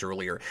couple of days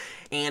earlier.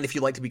 And if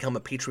you'd like to become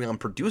a Patreon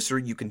producer,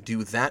 you can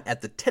do that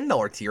at the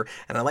 $10 tier,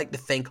 and I'd like to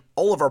thank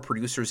all of our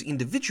producers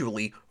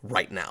individually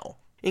right now,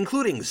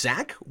 including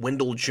Zach,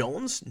 Wendell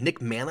Jones,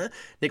 Nick Manna,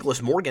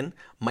 Nicholas Morgan,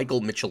 Michael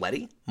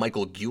Micheletti,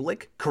 Michael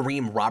Gulick,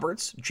 Kareem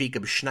Roberts,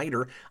 Jacob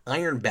Schneider,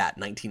 Ironbat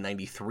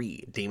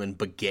 1993, Damon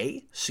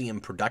Begay,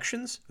 CM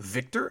Productions,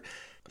 Victor,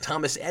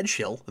 Thomas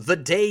Edgehill, The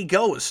Day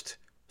Ghost,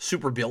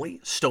 Super Billy,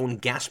 Stone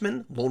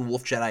Gassman, Lone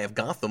Wolf Jedi of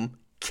Gotham,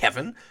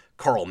 Kevin,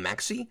 Carl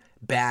Maxey,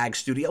 Bag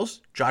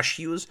Studios, Josh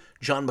Hughes,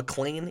 John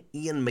McClain,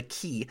 Ian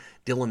McKee,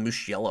 Dylan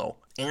Musciello,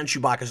 and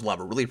Chewbacca's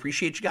Lover. Really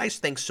appreciate you guys.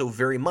 Thanks so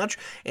very much.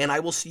 And I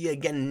will see you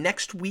again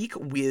next week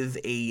with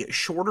a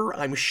shorter,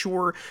 I'm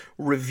sure,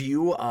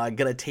 review.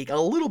 Gonna take a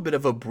little bit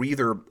of a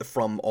breather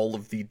from all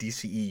of the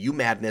DCEU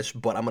madness,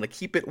 but I'm gonna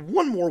keep it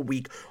one more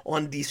week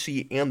on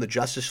DC and the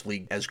Justice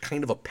League as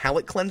kind of a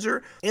palate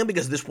cleanser, and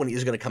because this one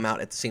is gonna come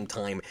out at the same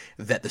time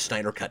that the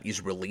Snyder Cut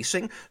is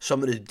releasing. So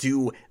I'm gonna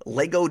do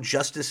Lego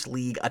Justice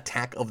League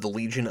Attack of the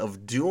Legion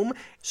of Doom.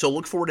 So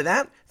look forward to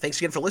that. Thanks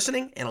again for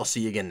listening, and I'll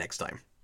see you again next time.